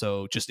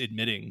 So just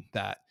admitting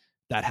that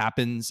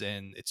happens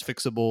and it's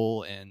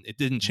fixable, and it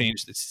didn't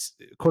change this,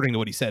 according to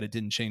what he said, it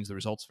didn't change the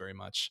results very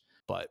much.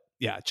 But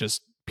yeah,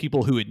 just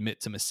people who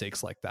admit to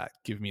mistakes like that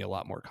give me a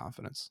lot more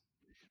confidence.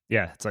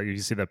 Yeah, it's like you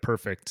see the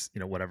perfect,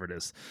 whatever it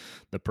is,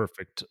 the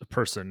perfect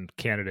person,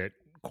 candidate,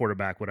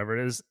 quarterback, whatever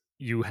it is,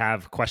 you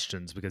have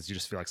questions because you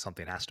just feel like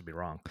something has to be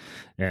wrong.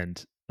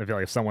 And I feel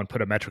like if someone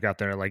put a metric out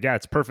there like, yeah,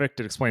 it's perfect,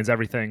 it explains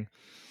everything,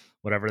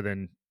 whatever,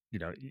 then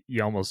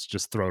you almost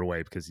just throw it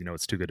away because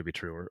it's too good to be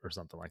true, or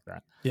something like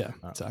that. Yeah,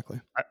 exactly.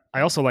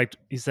 I also liked,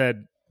 he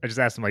said, I just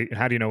asked him, like,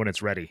 how do you know when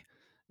it's ready?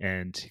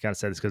 And he kind of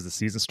said it's because the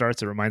season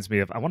starts. It reminds me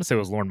of, I want to say it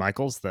was Lorne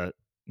Michaels, the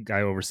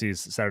guy who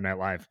oversees Saturday Night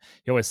Live.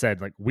 He always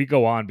said, like, we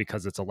go on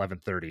because it's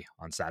 11:30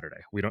 on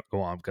Saturday. We don't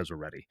go on because we're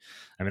ready.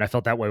 I mean, I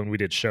felt that way when we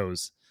did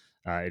shows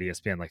at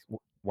ESPN. Like,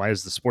 why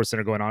is the Sports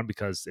Center going on?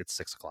 Because it's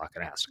 6 o'clock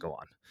and it has to go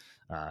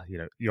on.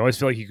 You always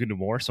feel like you can do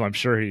more. So I'm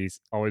sure he's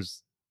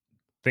always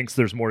thinks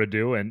there's more to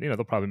do, and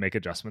they'll probably make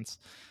adjustments.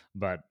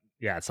 But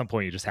yeah, at some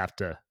point you just have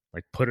to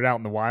like put it out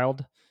in the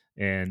wild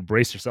and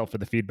brace yourself for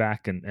the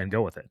feedback and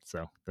go with it.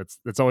 So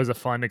that's always a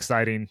fun,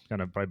 exciting,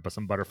 kind of probably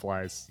some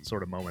butterflies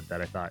sort of moment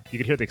that I thought you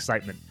could hear the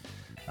excitement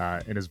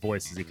in his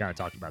voice as he kind of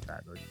talked about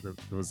that.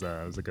 It was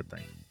a good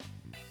thing.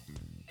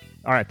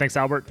 All right, thanks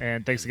Albert,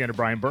 and thanks again to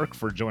Brian Burke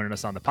for joining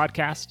us on the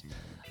podcast.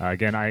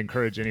 Again, I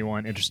encourage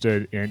anyone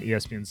interested in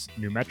ESPN's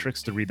new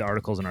metrics to read the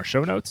articles in our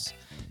show notes.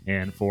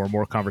 And for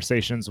more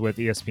conversations with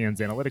ESPN's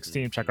analytics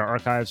team, check our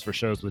archives for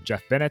shows with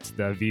Jeff Bennett,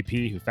 the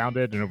VP who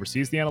founded and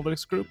oversees the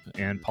analytics group,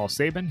 and Paul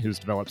Sabin, who's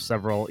developed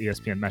several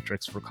ESPN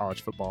metrics for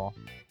college football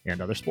and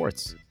other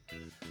sports.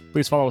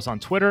 Please follow us on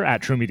Twitter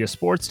at True Media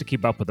Sports to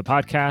keep up with the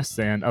podcasts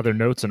and other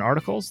notes and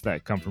articles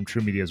that come from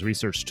True Media's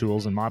research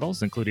tools and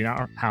models, including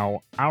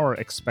how our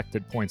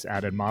expected points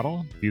added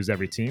model views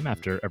every team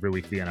after every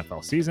week of the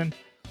NFL season.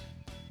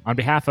 On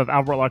behalf of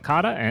Albert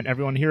Larcada and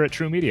everyone here at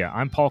True Media,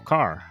 I'm Paul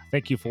Carr.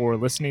 Thank you for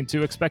listening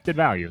to Expected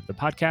Value, the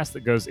podcast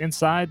that goes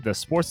inside the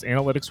sports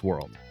analytics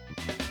world.